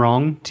done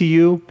wrong to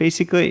you,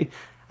 basically.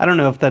 I don't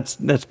know if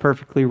that's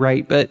perfectly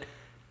right, but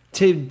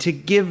to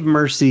give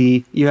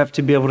mercy, you have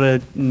to be able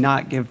to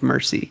not give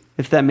mercy,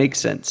 if that makes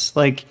sense.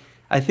 Like,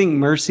 I think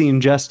mercy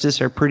and justice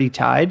are pretty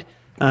tied,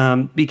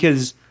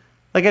 because,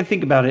 like, I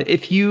think about it.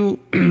 If you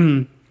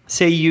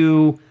say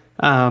you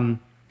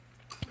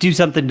do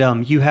something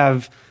dumb, you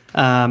have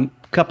a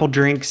couple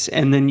drinks,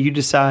 and then you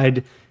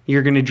decide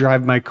you're going to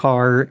drive my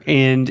car,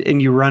 and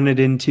you run it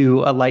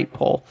into a light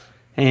pole,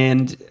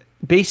 and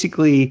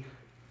basically,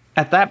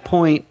 at that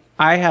point,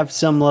 I have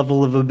some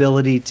level of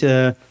ability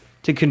to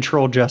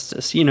control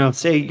justice. You know,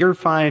 say you're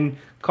fine.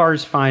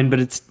 Car's fine, but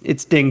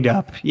it's dinged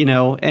up, you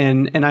know,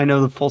 and I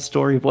know the full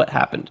story of what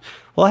happened.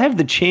 Well, I have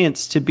the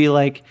chance to be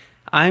like,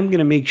 I'm going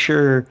to make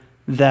sure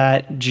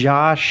that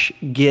Josh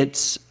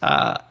gets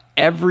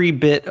every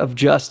bit of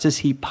justice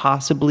he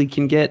possibly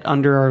can get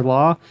under our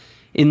law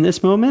in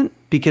this moment,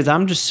 because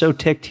I'm just so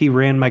ticked he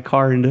ran my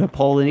car into a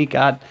pole and he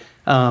got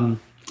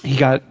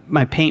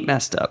my paint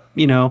messed up.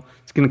 You know,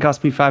 it's going to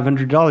cost me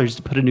 $500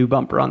 to put a new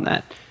bumper on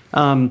that.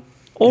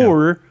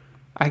 Or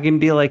I can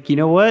be like, you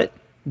know what,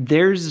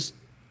 there's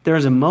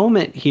a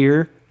moment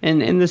here,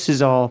 and this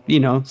is all, you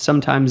know,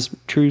 sometimes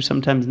true,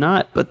 sometimes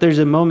not, but there's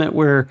a moment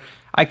where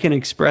I can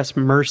express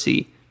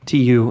mercy to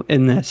you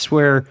in this,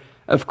 where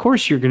of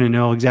course you're going to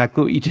know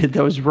exactly what you did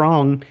that was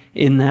wrong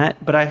in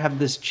that, but I have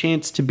this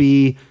chance to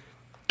be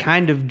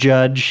kind of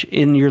judge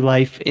in your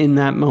life in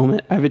that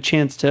moment. I have a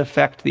chance to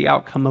affect the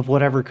outcome of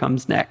whatever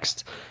comes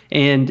next.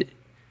 And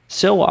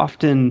so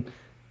often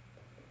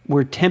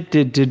we're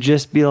tempted to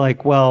just be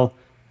like, well,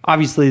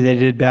 obviously they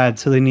did bad,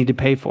 so they need to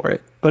pay for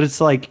it. But it's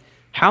like,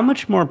 how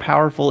much more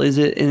powerful is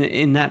it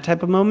in that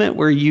type of moment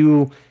where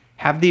you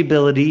have the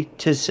ability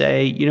to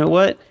say, you know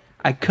what,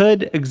 I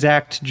could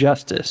exact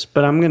justice,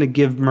 but I'm going to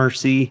give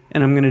mercy,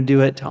 and I'm going to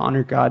do it to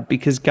honor God,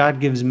 because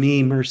God gives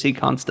me mercy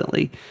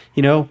constantly.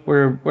 You know,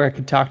 where I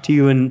could talk to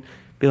you and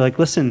be like,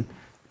 listen,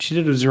 what you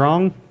did was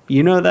wrong.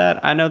 You know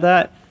that. I know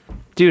that.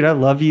 Dude, I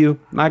love you.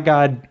 My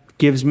God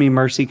gives me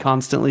mercy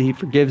constantly. He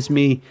forgives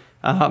me.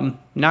 Not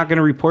going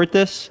to report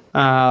this.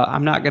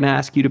 I'm not going to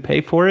ask you to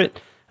pay for it.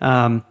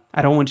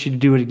 I don't want you to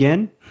do it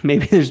again.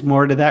 Maybe there's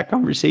more to that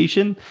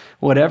conversation,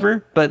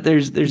 whatever. But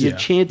there's a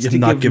chance to give mercy. I'm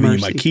not giving you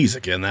my keys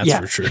again. That's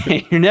for sure.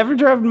 You're never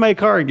driving my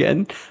car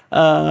again.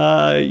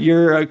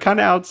 You're kind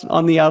of out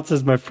on the outs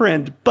as my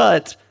friend,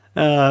 but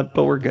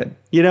we're good,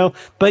 you know.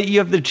 But you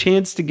have the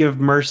chance to give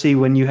mercy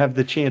when you have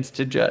the chance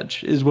to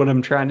judge, is what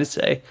I'm trying to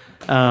say.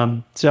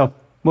 So,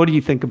 what do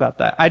you think about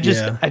that? I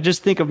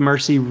just think of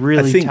mercy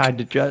really tied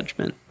to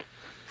judgment.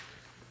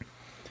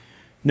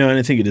 No, and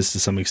I think it is to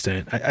some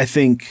extent. I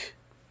think.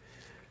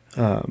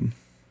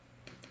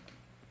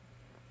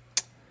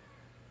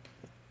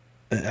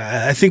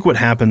 I think what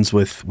happens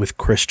with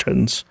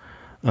Christians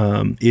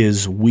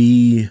is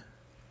we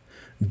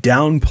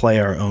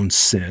downplay our own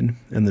sin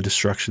and the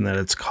destruction that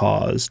it's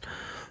caused,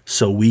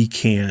 so we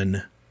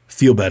can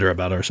feel better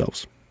about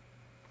ourselves.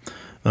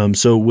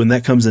 So when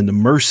that comes into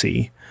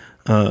mercy,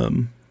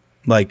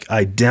 like,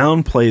 I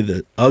downplay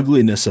the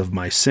ugliness of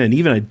my sin,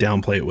 even I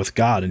downplay it with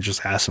God and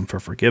just ask Him for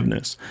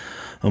forgiveness.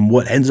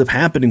 What ends up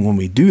happening when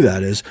we do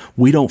that is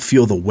we don't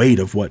feel the weight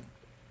of what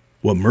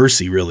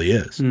mercy really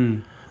is.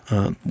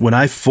 When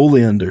I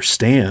fully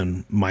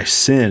understand my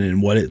sin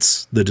and what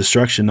the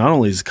destruction not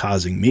only is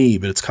causing me,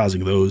 but it's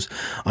causing those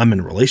I'm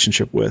in a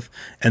relationship with,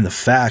 and the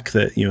fact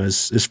that, you know,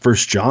 as 1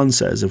 John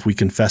says, if we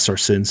confess our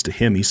sins to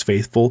Him, He's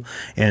faithful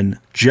and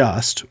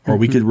just, or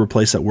we could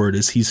replace that word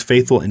as He's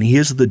faithful and He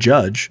is the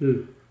judge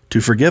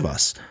to forgive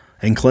us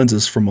and cleanse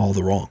us from all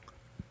the wrong.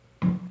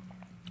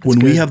 When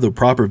we have the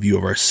proper view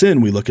of our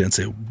sin, we look at it and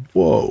say,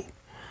 whoa,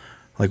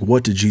 like,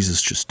 what did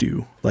Jesus just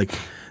do? Like,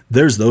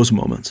 there's those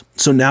moments.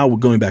 So now,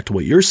 going back to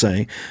what you're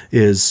saying,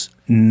 is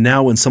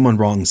now when someone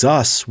wrongs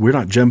us, we're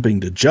not jumping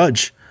to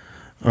judge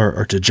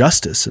or to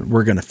justice, and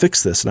we're going to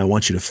fix this, and I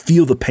want you to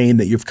feel the pain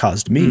that you've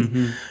caused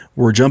me.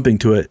 We're jumping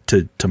to it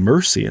to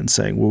mercy and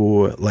saying,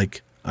 whoa,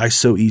 like, I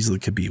so easily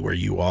could be where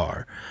you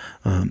are.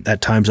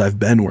 At times I've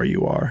been where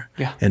you are,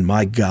 and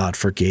my God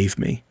forgave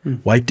me,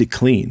 wiped it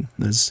clean.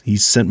 As He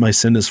sent my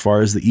sin as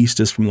far as the east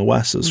is from the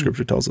west, as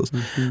Scripture tells us.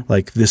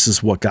 Like, this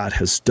is what God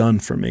has done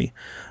for me,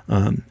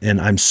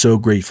 and I'm so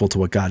grateful to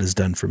what God has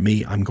done for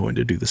me. I'm going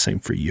to do the same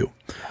for you.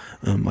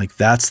 Like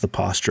that's the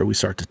posture we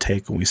start to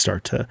take when we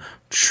start to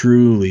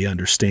truly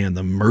understand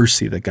the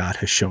mercy that God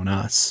has shown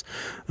us.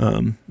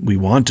 We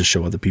want to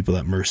show other people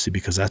that mercy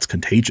because that's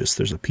contagious.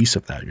 There's a piece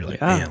of that. You're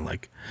like, man,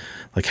 like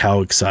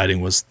how exciting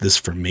was this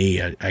for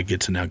me? I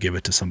get to now give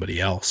it to somebody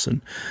else.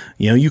 And,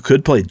 you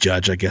could play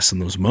judge, I guess, in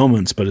those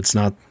moments, but it's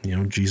not,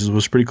 Jesus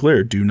was pretty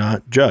clear. Do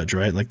not judge,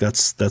 right? Like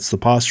that's the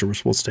posture we're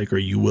supposed to take, or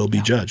you will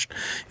be judged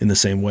in the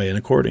same way and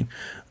according.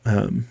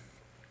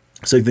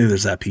 So I think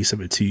there's that piece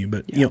of it too.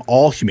 But,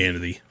 all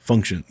humanity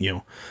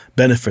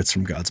benefits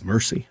from God's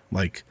mercy.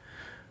 Like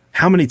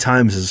how many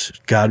times has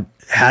God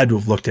had to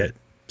have looked at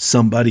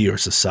somebody or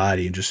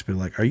society and just been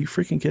like, are you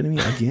freaking kidding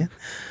me again?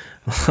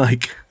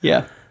 Like,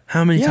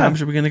 how many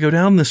times are we going to go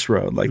down this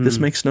road? Like, this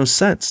makes no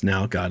sense.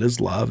 Now, God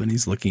is love, and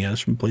he's looking at us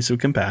from a place of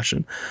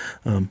compassion.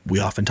 We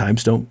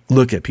oftentimes don't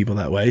look at people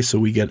that way, so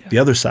we get the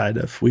other side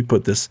of, we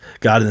put this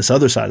God in this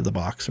other side of the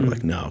box. And we're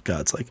like, no,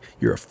 God's like,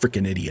 you're a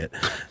freaking idiot,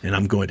 and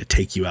I'm going to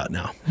take you out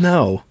now.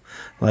 No.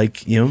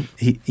 Like,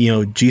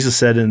 Jesus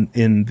said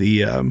in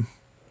the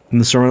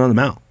Sermon on the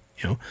Mount,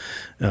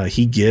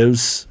 he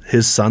gives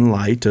his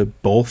sunlight to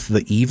both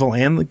the evil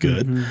and the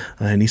good,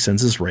 and he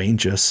sends his rain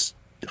just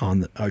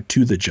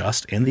to the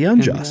just and the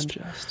unjust.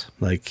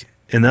 Like,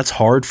 and that's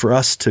hard for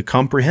us to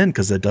comprehend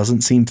because that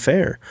doesn't seem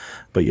fair.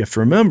 But you have to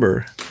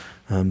remember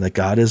that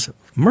God is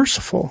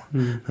merciful,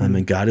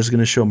 and God is going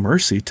to show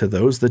mercy to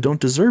those that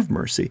don't deserve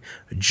mercy,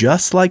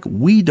 just like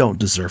we don't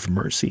deserve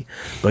mercy.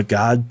 But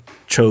God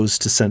chose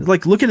to send.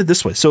 Like, look at it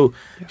this way. So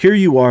here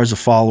you are as a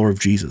follower of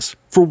Jesus.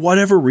 For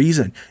whatever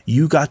reason,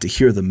 you got to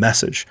hear the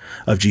message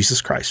of Jesus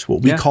Christ,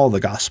 what we call the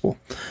gospel,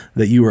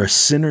 that you are a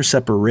sinner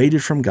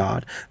separated from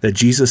God,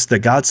 that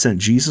God sent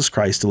Jesus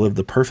Christ to live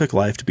the perfect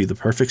life, to be the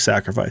perfect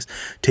sacrifice,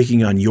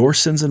 taking on your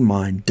sins and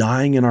mine,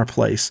 dying in our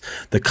place,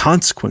 the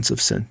consequence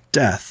of sin,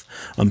 death,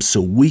 so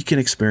we can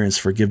experience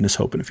forgiveness,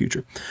 hope, and a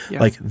future.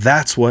 Like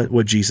that's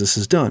what Jesus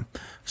has done.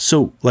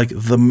 So like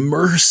the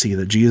mercy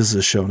that Jesus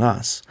has shown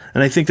us,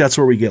 and I think that's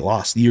where we get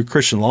lost. You're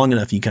Christian long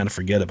enough, you kind of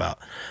forget about,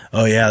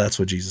 oh yeah, that's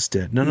what Jesus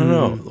did.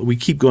 No. We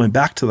keep going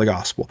back to the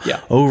gospel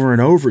over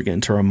and over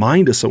again to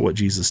remind us of what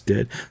Jesus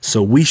did.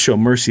 So we show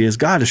mercy as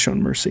God has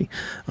shown mercy.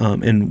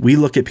 And we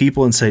look at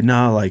people and say,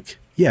 no, like,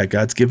 yeah,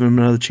 God's given them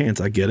another chance.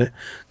 I get it.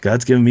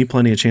 God's given me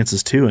plenty of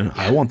chances too, and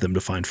I want them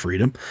to find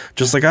freedom,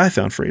 just like I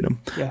found freedom.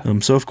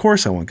 So of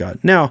course I want God.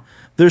 Now,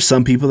 there's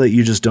some people that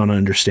you just don't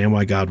understand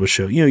why God would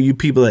show. You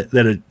people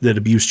that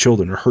abuse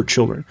children or hurt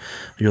children.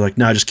 You're like,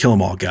 nah, just kill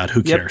them all, God.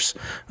 Who cares?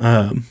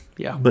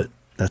 But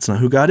that's not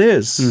who God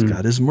is.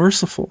 God is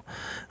merciful.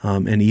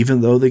 And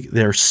even though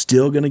they're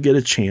still going to get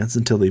a chance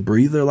until they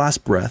breathe their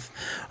last breath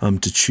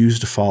to choose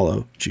to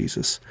follow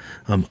Jesus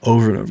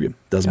over and over again.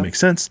 Doesn't make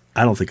sense.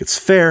 I don't think it's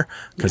fair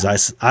because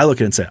I look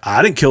at it and say,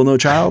 I didn't kill no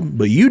child,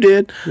 but you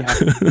did.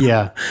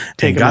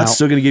 And God's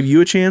still going to give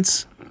you a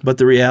chance. But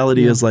the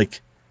reality is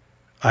like,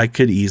 I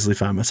could easily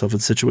find myself in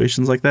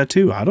situations like that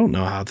too. I don't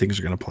know how things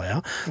are going to play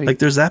out. Like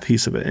there's that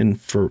piece of it. And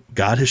for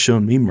God has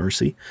shown me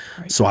mercy.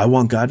 So I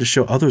want God to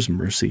show others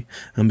mercy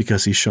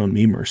because he's shown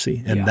me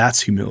mercy. And that's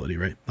humility,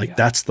 right? Like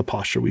that's the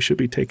posture we should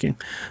be taking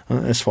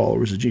as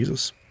followers of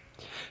Jesus.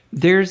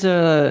 There's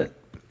a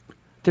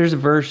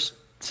verse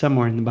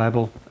somewhere in the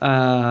Bible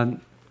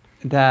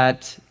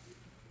that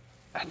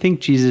I think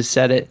Jesus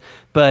said it,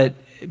 but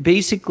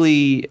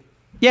basically,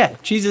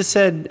 Jesus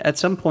said at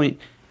some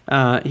point,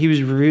 he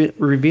was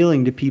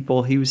revealing to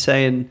people, he was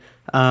saying,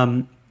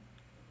 I'll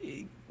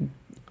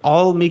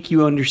make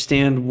you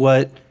understand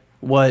what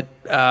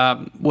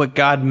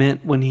God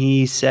meant when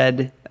he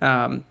said,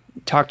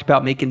 talked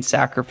about making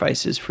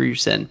sacrifices for your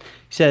sin.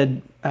 He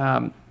said,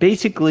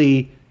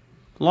 basically,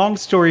 long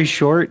story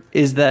short,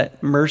 is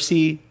that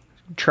mercy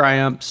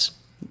triumphs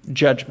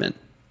judgment.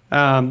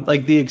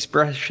 Like the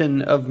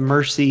expression of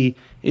mercy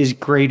is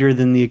greater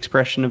than the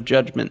expression of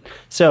judgment.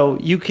 So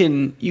you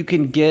can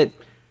get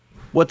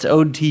what's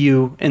owed to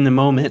you in the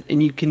moment,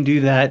 and you can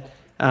do that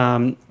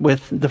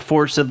with the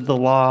force of the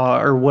law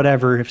or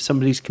whatever if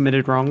somebody's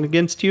committed wrong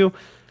against you.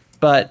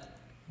 But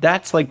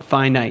that's like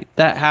finite.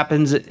 That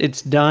happens,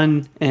 it's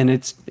done, and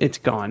it's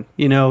gone.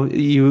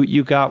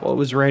 You got what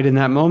was right in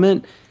that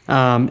moment,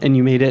 and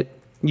you made it,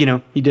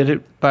 you did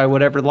it by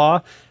whatever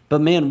law.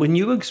 But man, when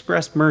you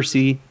express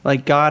mercy,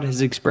 like God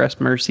has expressed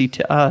mercy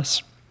to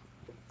us,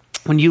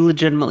 when you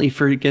legitimately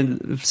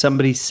forgive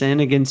somebody's sin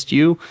against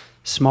you,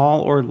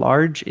 small or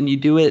large, and you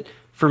do it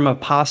from a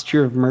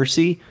posture of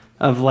mercy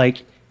of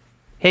like,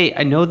 hey,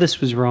 I know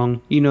this was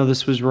wrong,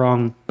 this was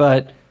wrong,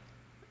 but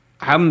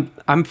I'm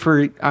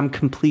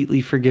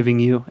completely forgiving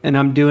you, and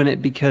I'm doing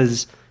it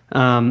because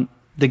the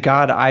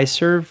God I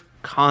serve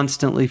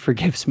constantly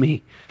forgives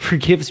me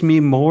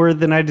more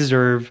than I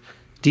deserve,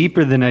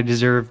 deeper than I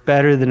deserve,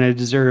 better than I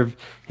deserve,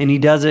 and he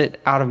does it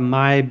out of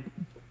my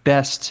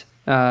best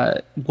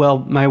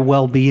my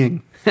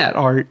well-being at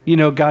heart.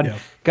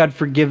 God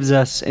forgives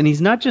us, and he's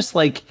not just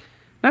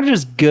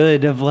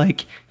good of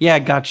like, yeah,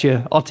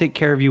 gotcha, I'll take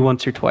care of you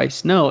once or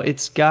twice. No,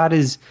 it's God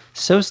is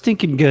so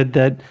stinking good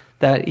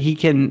that he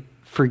can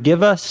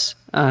forgive us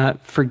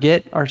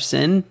forget our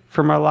sin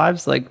from our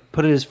lives, like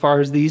put it as far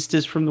as the east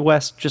is from the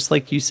west, just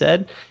like you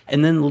said,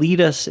 and then lead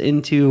us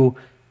into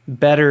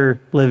better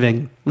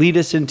living, lead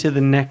us into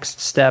the next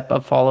step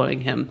of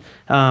following him.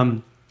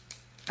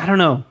 I don't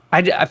know.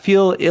 I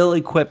feel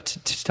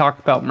ill-equipped to talk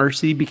about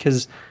mercy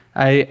because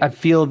I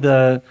feel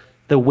the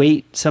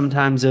weight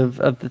sometimes of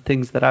the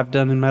things that I've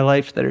done in my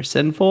life that are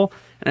sinful.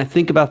 And I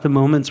think about the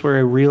moments where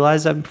I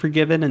realize I'm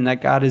forgiven and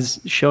that God is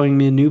showing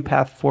me a new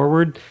path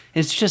forward.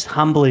 It's just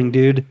humbling,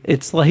 dude.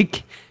 It's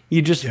like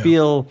you just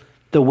feel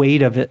the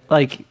weight of it.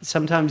 Like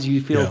sometimes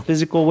you feel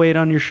physical weight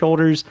on your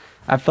shoulders.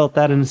 I felt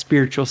that in a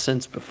spiritual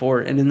sense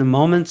before. And in the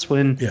moments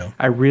when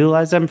I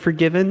realize I'm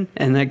forgiven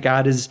and that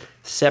God is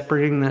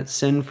separating that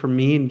sin from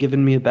me and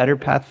giving me a better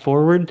path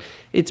forward,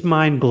 it's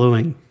mind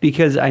blowing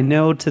because I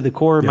know to the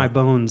core of my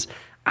bones,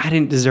 I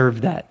didn't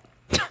deserve that.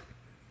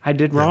 I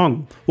did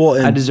wrong. Well,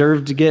 and I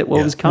deserved to get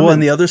what was coming. Well,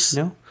 and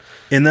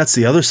and that's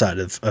the other side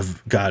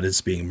of God is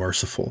being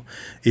merciful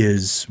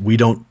is we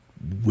don't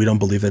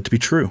believe that to be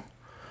true.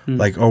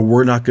 Like, or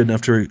we're not good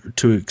enough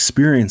to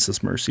experience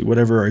this mercy,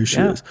 whatever our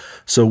issue is.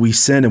 So we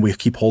sin and we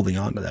keep holding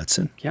on to that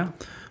sin. Yeah.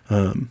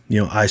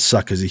 I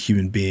suck as a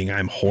human being.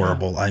 I'm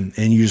horrible. And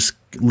you just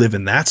live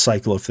in that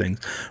cycle of things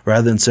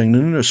rather than saying,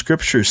 no.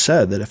 Scripture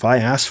said that if I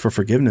ask for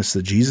forgiveness,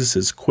 that Jesus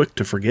is quick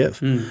to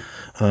forgive.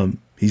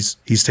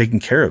 He's taken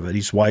care of it.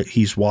 He's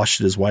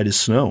washed it as white as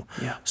snow.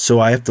 Yeah. So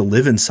I have to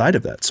live inside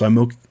of that. So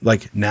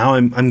now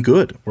I'm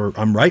good, or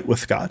I'm right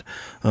with God,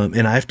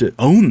 and I have to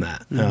own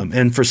that.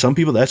 And for some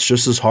people, that's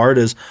just as hard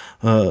as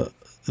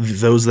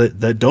those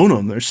that don't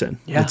own their sin.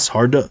 Yeah. It's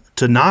hard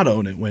to not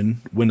own it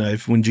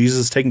when Jesus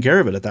has taken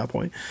care of it at that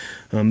point.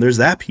 There's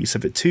that piece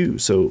of it too.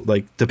 So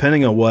like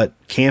depending on what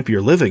camp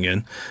you're living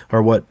in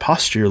or what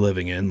posture you're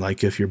living in,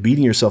 like if you're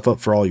beating yourself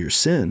up for all your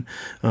sin,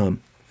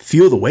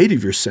 feel the weight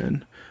of your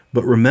sin.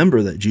 But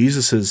remember that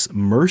Jesus'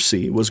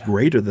 mercy was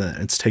greater than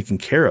that. It's taken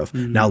care of.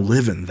 Now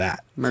live in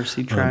that.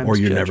 Mercy triumphs or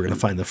you're judgment. never going to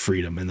find the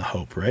freedom and the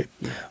hope, right?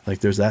 Yeah.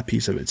 Like there's that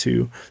piece of it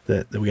too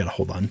that we got to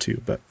hold on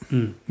to. But,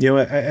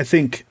 I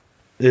think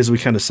as we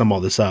kind of sum all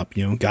this up,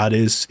 God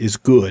is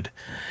good.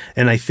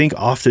 And I think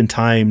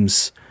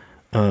oftentimes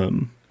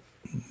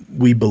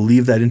we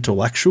believe that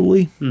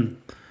intellectually.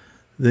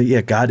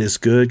 That, God is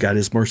good. God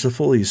is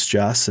merciful. He's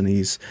just and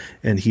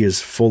he is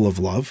full of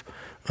love.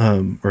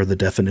 Or the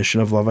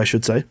definition of love, I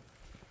should say.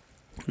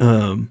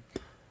 But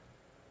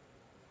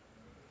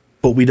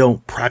we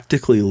don't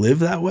practically live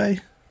that way.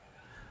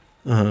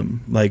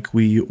 Like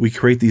we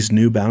create these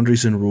new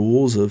boundaries and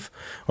rules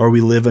or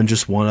we live on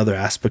just one other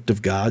aspect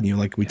of God.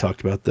 Like we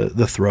talked about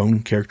the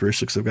throne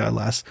characteristics of God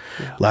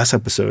last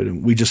episode,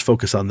 and we just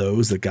focus on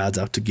those, that God's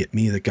out to get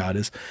me, that God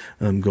is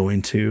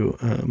going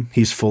to,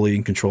 he's fully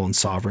in control and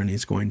sovereign.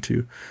 He's going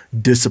to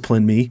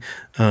discipline me.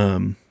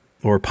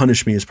 Or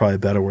punish me is probably a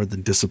better word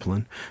than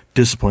discipline.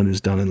 Discipline is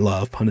done in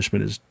love.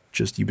 Punishment is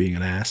just you being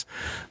an ass.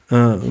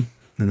 And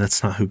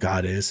that's not who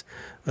God is.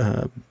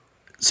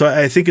 So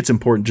I think it's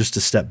important just to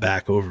step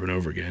back over and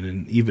over again.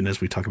 And even as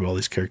we talk about all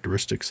these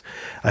characteristics,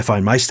 I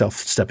find myself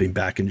stepping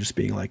back and just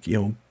being like,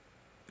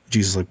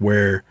 Jesus, like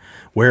where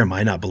am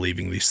I not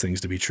believing these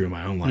things to be true in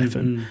my own life?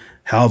 And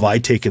how have I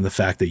taken the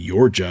fact that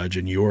you're judge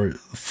and you're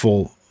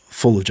full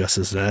of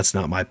justice, and that's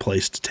not my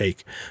place to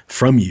take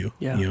from you.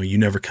 You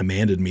never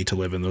commanded me to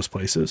live in those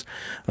places.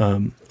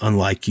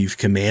 Unlike you've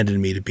commanded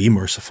me to be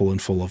merciful and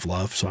full of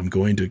love. So I'm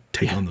going to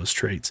take on those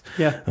traits.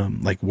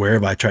 Like where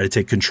have I tried to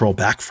take control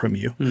back from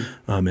you,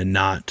 and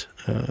not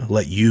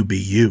let you be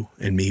you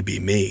and me be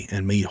me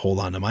and me hold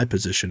on to my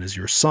position as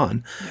your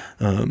son,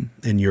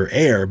 and your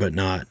heir, but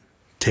not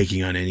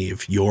taking on any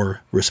of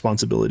your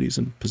responsibilities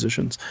and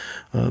positions,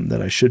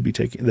 that I shouldn't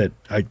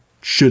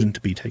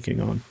be taking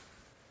on.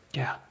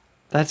 Yeah.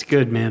 That's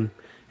good, man.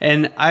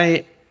 And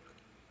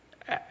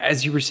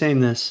as you were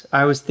saying this,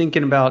 I was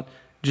thinking about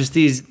just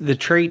the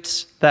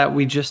traits that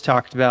we just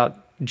talked about: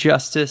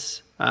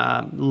 justice,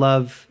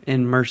 love,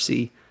 and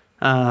mercy.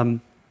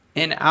 And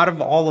out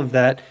of all of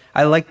that,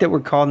 I like that we're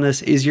calling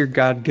this "Is Your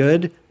God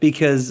Good?"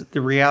 because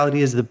the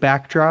reality is the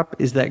backdrop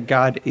is that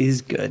God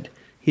is good.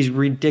 He's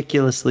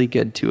ridiculously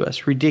good to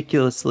us,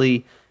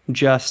 ridiculously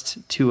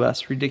just to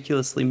us,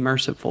 ridiculously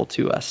merciful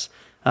to us,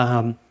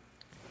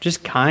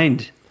 just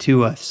kind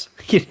to us,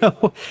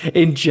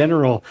 in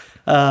general,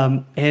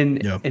 and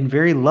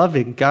very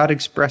loving. God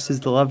expresses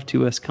the love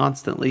to us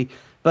constantly.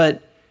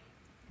 But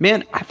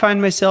man, I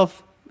find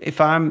myself, if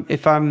I'm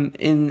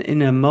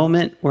in a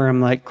moment where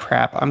I'm like,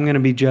 crap, I'm going to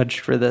be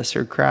judged for this,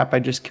 or crap, I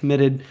just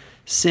committed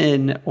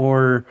sin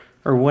or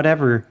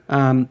whatever,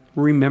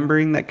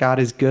 remembering that God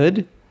is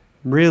good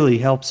really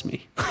helps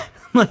me.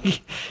 Well,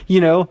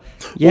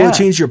 it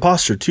changes your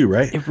posture too,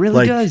 right? It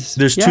really does.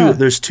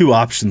 There's two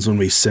options when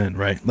we sin,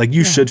 right? Like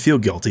you should feel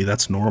guilty.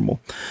 That's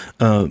normal.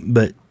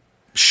 But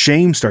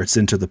shame starts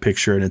into the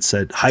picture, and it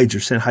said, hide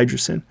your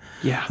sin.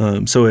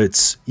 Yeah. So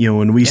it's,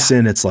 when we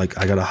sin, it's like,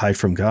 I got to hide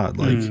from God.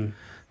 Like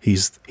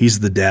he's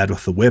the dad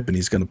with the whip and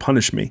he's going to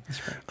punish me.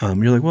 Right.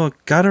 You're like, well,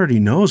 God already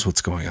knows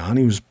what's going on.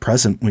 He was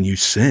present when you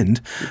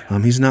sinned.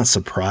 He's not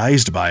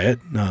surprised by it.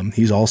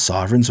 He's all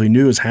sovereign, so he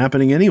knew it was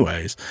happening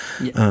anyways.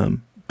 Yeah.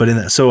 But in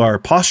that, so our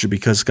posture,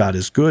 because God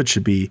is good,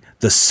 should be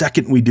the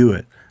second we do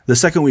it, the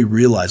second we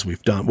realize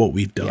we've done what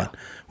we've done,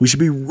 we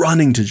should be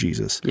running to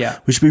Jesus. Yeah.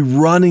 We should be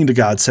running to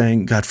God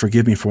saying, God,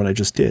 forgive me for what I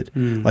just did.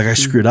 Like I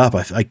screwed up.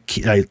 I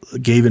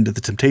gave into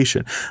the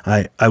temptation.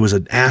 I was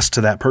an ass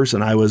to that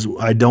person. I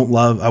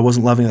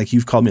wasn't loving like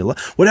you've called me.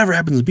 Whatever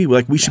happens to be,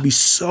 like we should be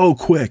so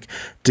quick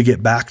to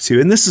get back to.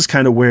 And this is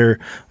kind of where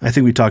I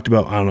think we talked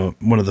about, I don't know,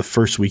 one of the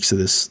first weeks of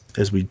this,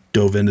 as we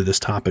dove into this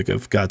topic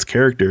of God's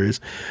character is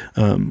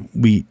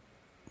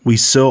we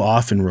so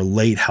often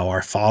relate how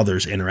our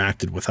fathers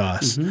interacted with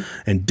us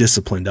and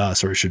disciplined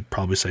us, or I should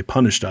probably say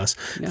punished us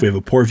if we have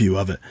a poor view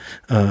of it.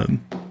 And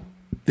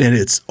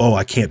it's,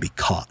 I can't be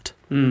caught.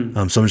 So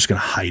I'm just going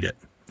to hide it.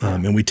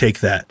 And we take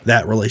that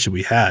relationship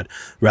we had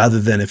rather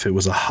than if it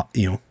was a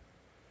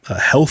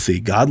healthy,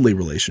 godly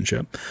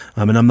relationship.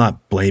 And I'm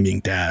not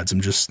blaming dads.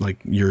 I'm just like,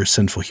 you're a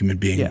sinful human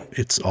being. Yeah.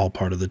 It's all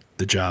part of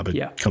the job.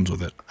 It comes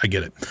with it. I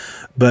get it.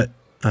 But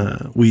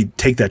we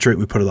take that trait,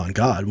 we put it on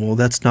God. Well,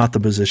 that's not the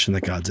position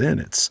that God's in.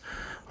 It's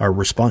our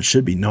response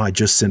should be, no, I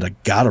just sinned. I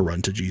got to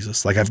run to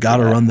Jesus. Like I've got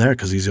to run there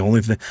because he's the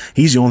only thing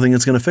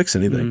that's going to fix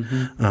anything.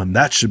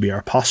 That should be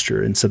our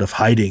posture instead of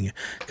hiding.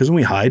 Because when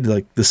we hide,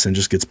 like the sin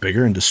just gets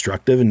bigger and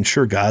destructive. And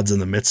sure, God's in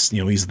the midst,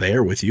 he's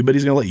there with you, but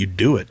he's going to let you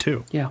do it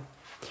too. Yeah.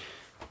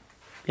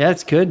 Yeah,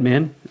 it's good,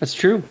 man. That's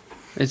true.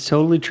 It's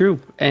totally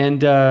true.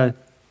 And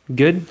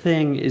good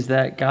thing is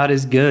that God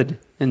is good.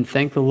 And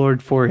thank the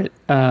Lord for it,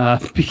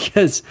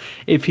 because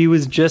if he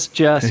was just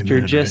Amen,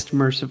 or just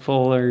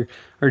merciful or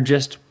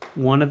just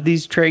one of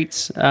these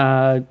traits,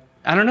 I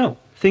don't know,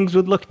 things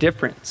would look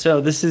different.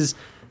 So this is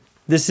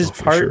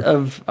part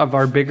of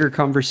our bigger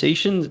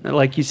conversation.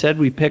 Like you said,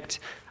 we picked,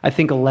 I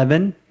think,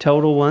 11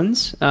 total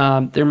ones.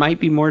 There might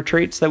be more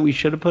traits that we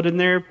should have put in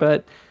there,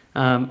 but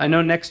I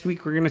know next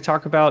week we're going to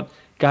talk about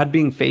God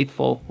being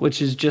faithful,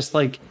 which is just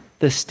like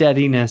the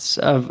steadiness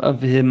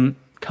of him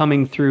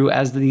coming through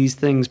as these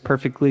things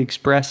perfectly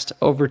expressed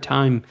over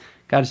time.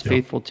 God is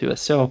faithful to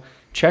us. So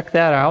check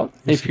that out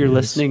if you're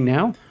listening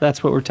now.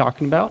 That's what we're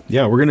talking about.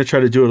 Yeah, we're going to try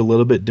to do it a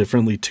little bit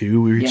differently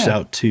too. We reached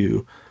out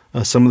to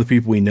some of the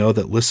people we know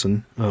that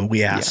listen.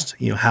 We asked,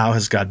 how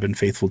has God been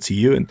faithful to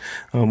you?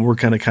 And we're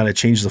kind of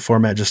change the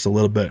format just a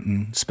little bit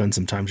and spend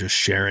some time just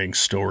sharing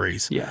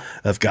stories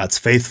of God's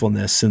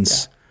faithfulness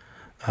since,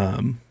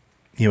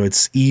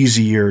 it's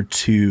easier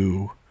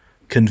to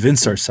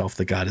convince ourselves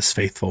that God is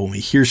faithful when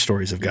we hear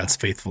stories of God's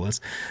faithfulness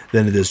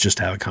than it is just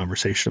to have a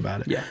conversation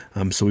about it.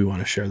 So we want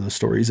to share those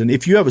stories. And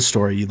if you have a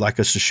story you'd like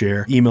us to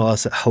share, email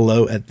us at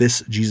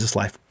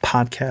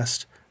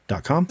hello@thisjesuslifepodcast.com.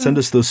 Send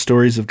us those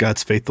stories of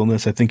God's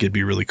faithfulness. I think it'd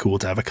be really cool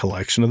to have a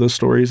collection of those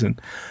stories and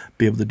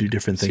be able to do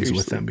different things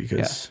with them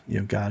because,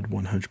 God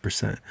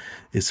 100%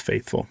 is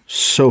faithful,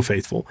 so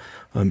faithful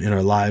in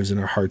our lives, in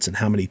our hearts, and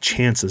how many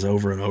chances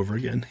over and over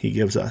again he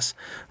gives us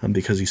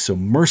because he's so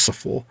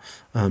merciful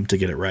to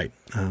get it right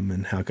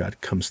and how God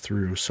comes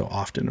through so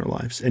often in our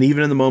lives. And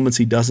even in the moments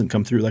he doesn't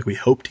come through like we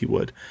hoped he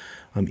would,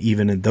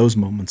 even in those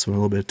moments with a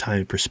little bit of time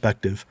and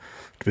perspective,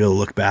 to be able to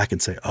look back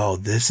and say, oh,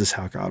 this is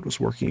how God was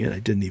working it. I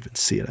didn't even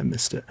see it. I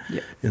missed it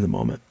in the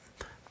moment.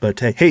 But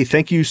hey,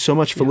 thank you so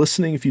much for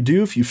listening. If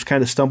you've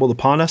kind of stumbled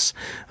upon us,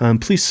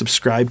 please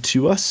subscribe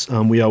to us.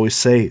 We always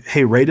say,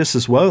 hey, rate us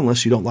as well,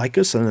 unless you don't like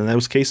us. And in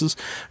those cases,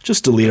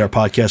 just delete our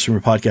podcast from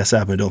your podcast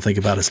app and don't think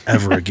about us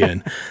ever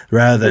again,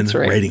 rather than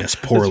rating us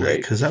poorly,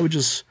 because that would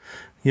just...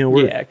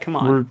 come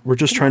on. We're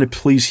just trying to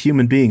please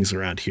human beings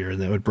around here,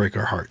 and that would break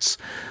our hearts.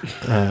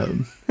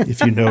 If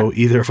you know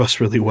either of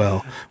us really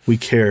well, we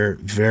care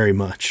very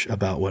much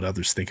about what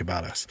others think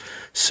about us.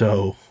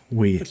 So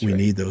we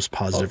need those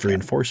positive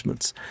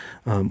reinforcements,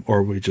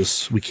 or we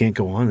can't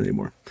go on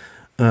anymore.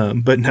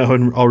 But no,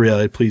 in all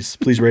reality,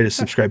 please rate us,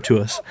 subscribe to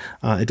us.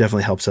 It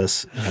definitely helps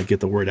us get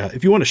the word out.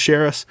 If you want to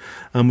share us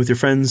with your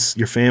friends,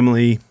 your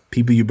family,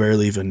 people you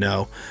barely even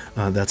know,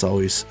 that's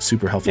always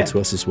super helpful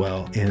to us as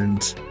well.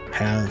 And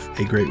have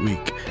a great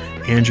week.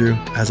 Andrew,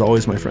 as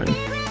always, my friend,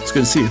 it's good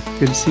to see you.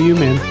 Good to see you,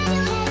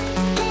 man.